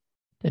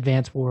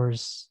 Advance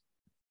Wars.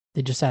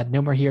 They just had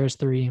No More Heroes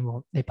 3.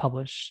 Well, they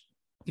published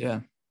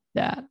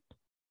that.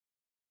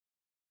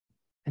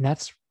 And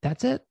that's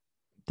it.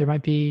 There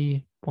might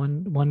be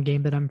one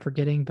game that I'm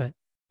forgetting, but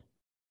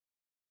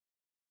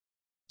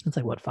it's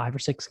like 5 or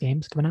 6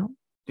 games coming out.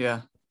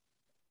 Yeah.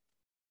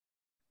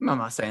 I'm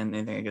not saying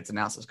anything that gets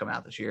announced is coming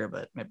out this year,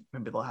 but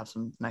maybe they'll have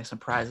some nice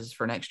surprises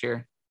for next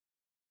year.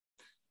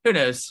 Who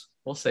knows?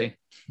 We'll see.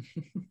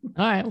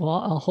 All right. Well,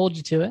 I'll hold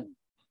you to it.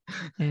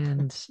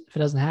 And if it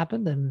doesn't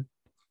happen, then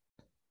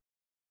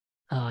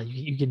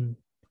you can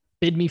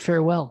bid me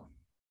farewell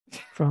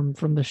from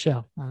the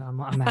show.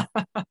 I'm out.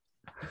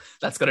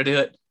 That's gonna do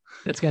it.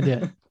 That's gonna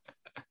do it.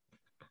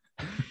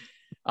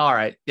 All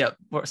right. Yep.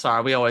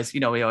 Sorry. We always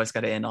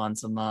got to end on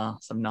some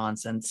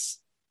nonsense,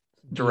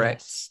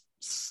 direct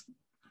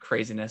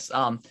craziness.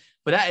 But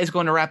that is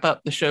going to wrap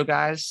up the show,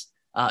 guys.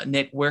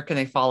 Nick, where can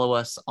they follow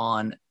us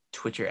on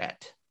Twitter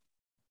at?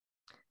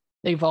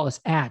 They can follow us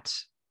at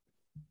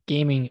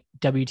Gaming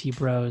WT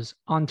Bros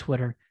on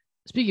Twitter.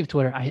 Speaking of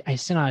Twitter, I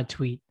sent out a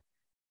tweet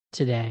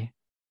today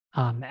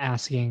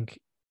asking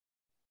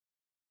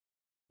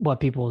what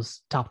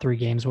people's top 3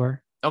 games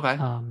were. Okay.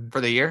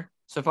 For the year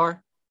so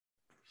far?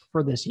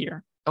 For this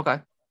year. Okay.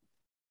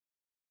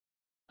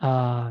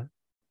 Not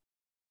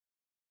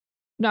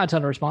a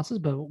ton of responses,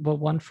 but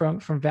one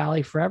from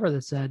Valley Forever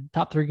that said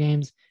top 3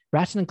 games: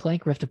 Ratchet and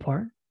Clank Rift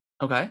Apart.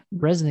 Okay.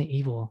 Resident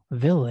Evil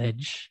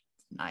Village.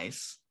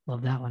 Nice.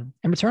 Love that one.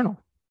 And Returnal.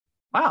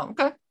 Wow.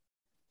 Okay.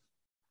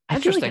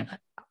 Interesting.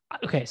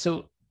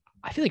 So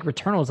I feel like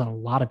Returnal is on a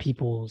lot of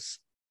people's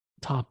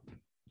top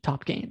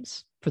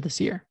games for this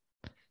year.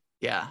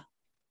 Yeah.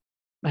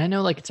 I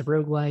know it's a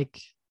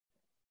roguelike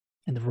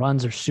and the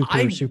runs are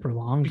super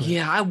long.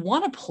 Yeah, I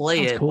want to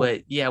play it, cool.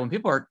 But yeah, when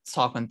people are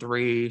talking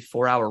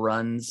 3-4 hour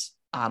runs,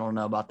 I don't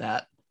know about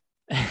that.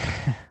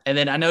 And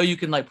then I know you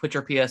can put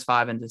your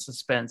PS5 into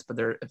suspense, but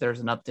if there's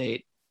an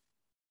update,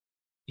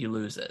 you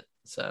lose it.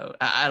 So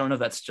I don't know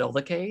if that's still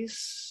the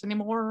case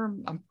anymore,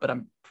 but it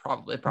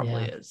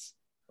probably is.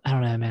 I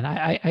don't know, man.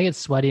 I get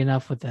sweaty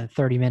enough with the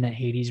 30-minute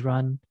Hades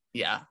run.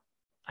 Yeah.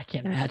 I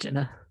can't imagine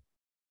a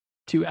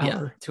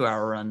 2-hour.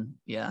 2-hour run.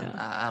 Yeah.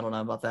 I don't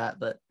know about that,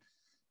 but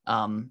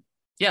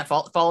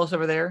follow us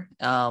over there.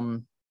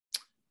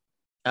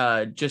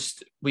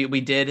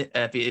 We did,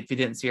 if you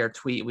didn't see our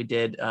tweet, we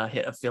did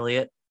hit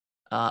affiliate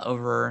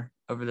over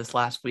this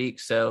last week.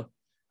 So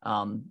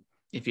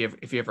if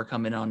you ever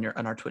come in on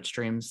our Twitch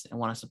streams and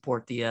want to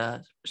support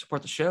the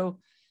show,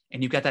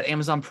 and you've got that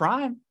Amazon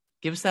Prime,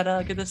 give us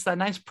that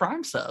nice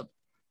Prime sub.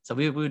 So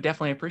we would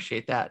definitely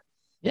appreciate that.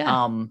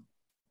 Yeah.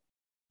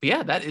 But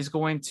yeah, that is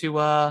going to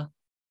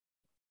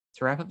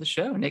wrap up the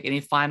show. Nick, any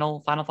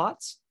final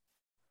thoughts?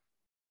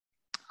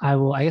 I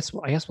will. I guess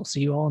we'll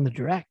see you all in the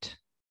direct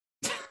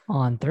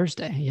on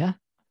Thursday. Yeah.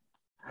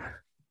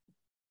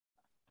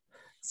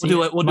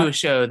 We'll do a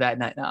show that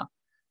night now.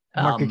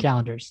 Mark your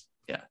calendars.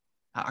 Yeah,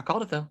 I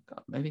called it though.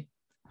 Maybe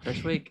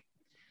first week.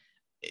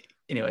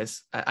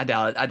 Anyways, I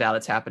doubt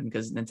it's happened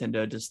because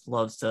Nintendo just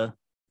loves to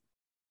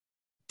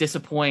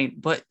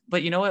disappoint. But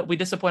you know what? We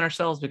disappoint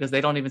ourselves because they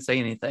don't even say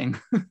anything.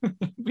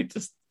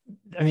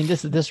 I mean,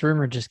 this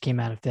rumor just came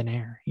out of thin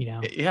air.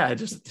 Yeah, it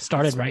just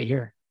started right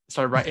here.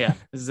 Started right. Yeah,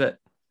 this is it.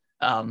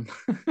 But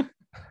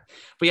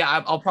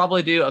yeah, I'll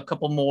probably do a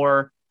couple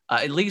more,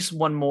 at least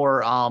one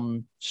more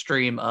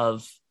stream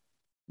of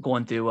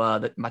going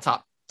through my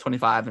top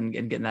 25 and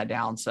getting that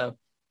down. So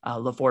I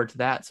look forward to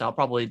that. So I'll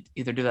probably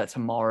either do that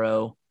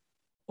tomorrow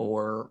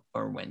or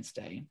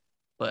Wednesday.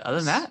 But other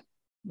than that,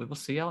 we will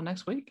see y'all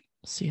next week.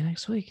 See you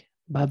next week.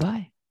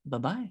 Bye-bye.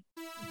 Bye-bye.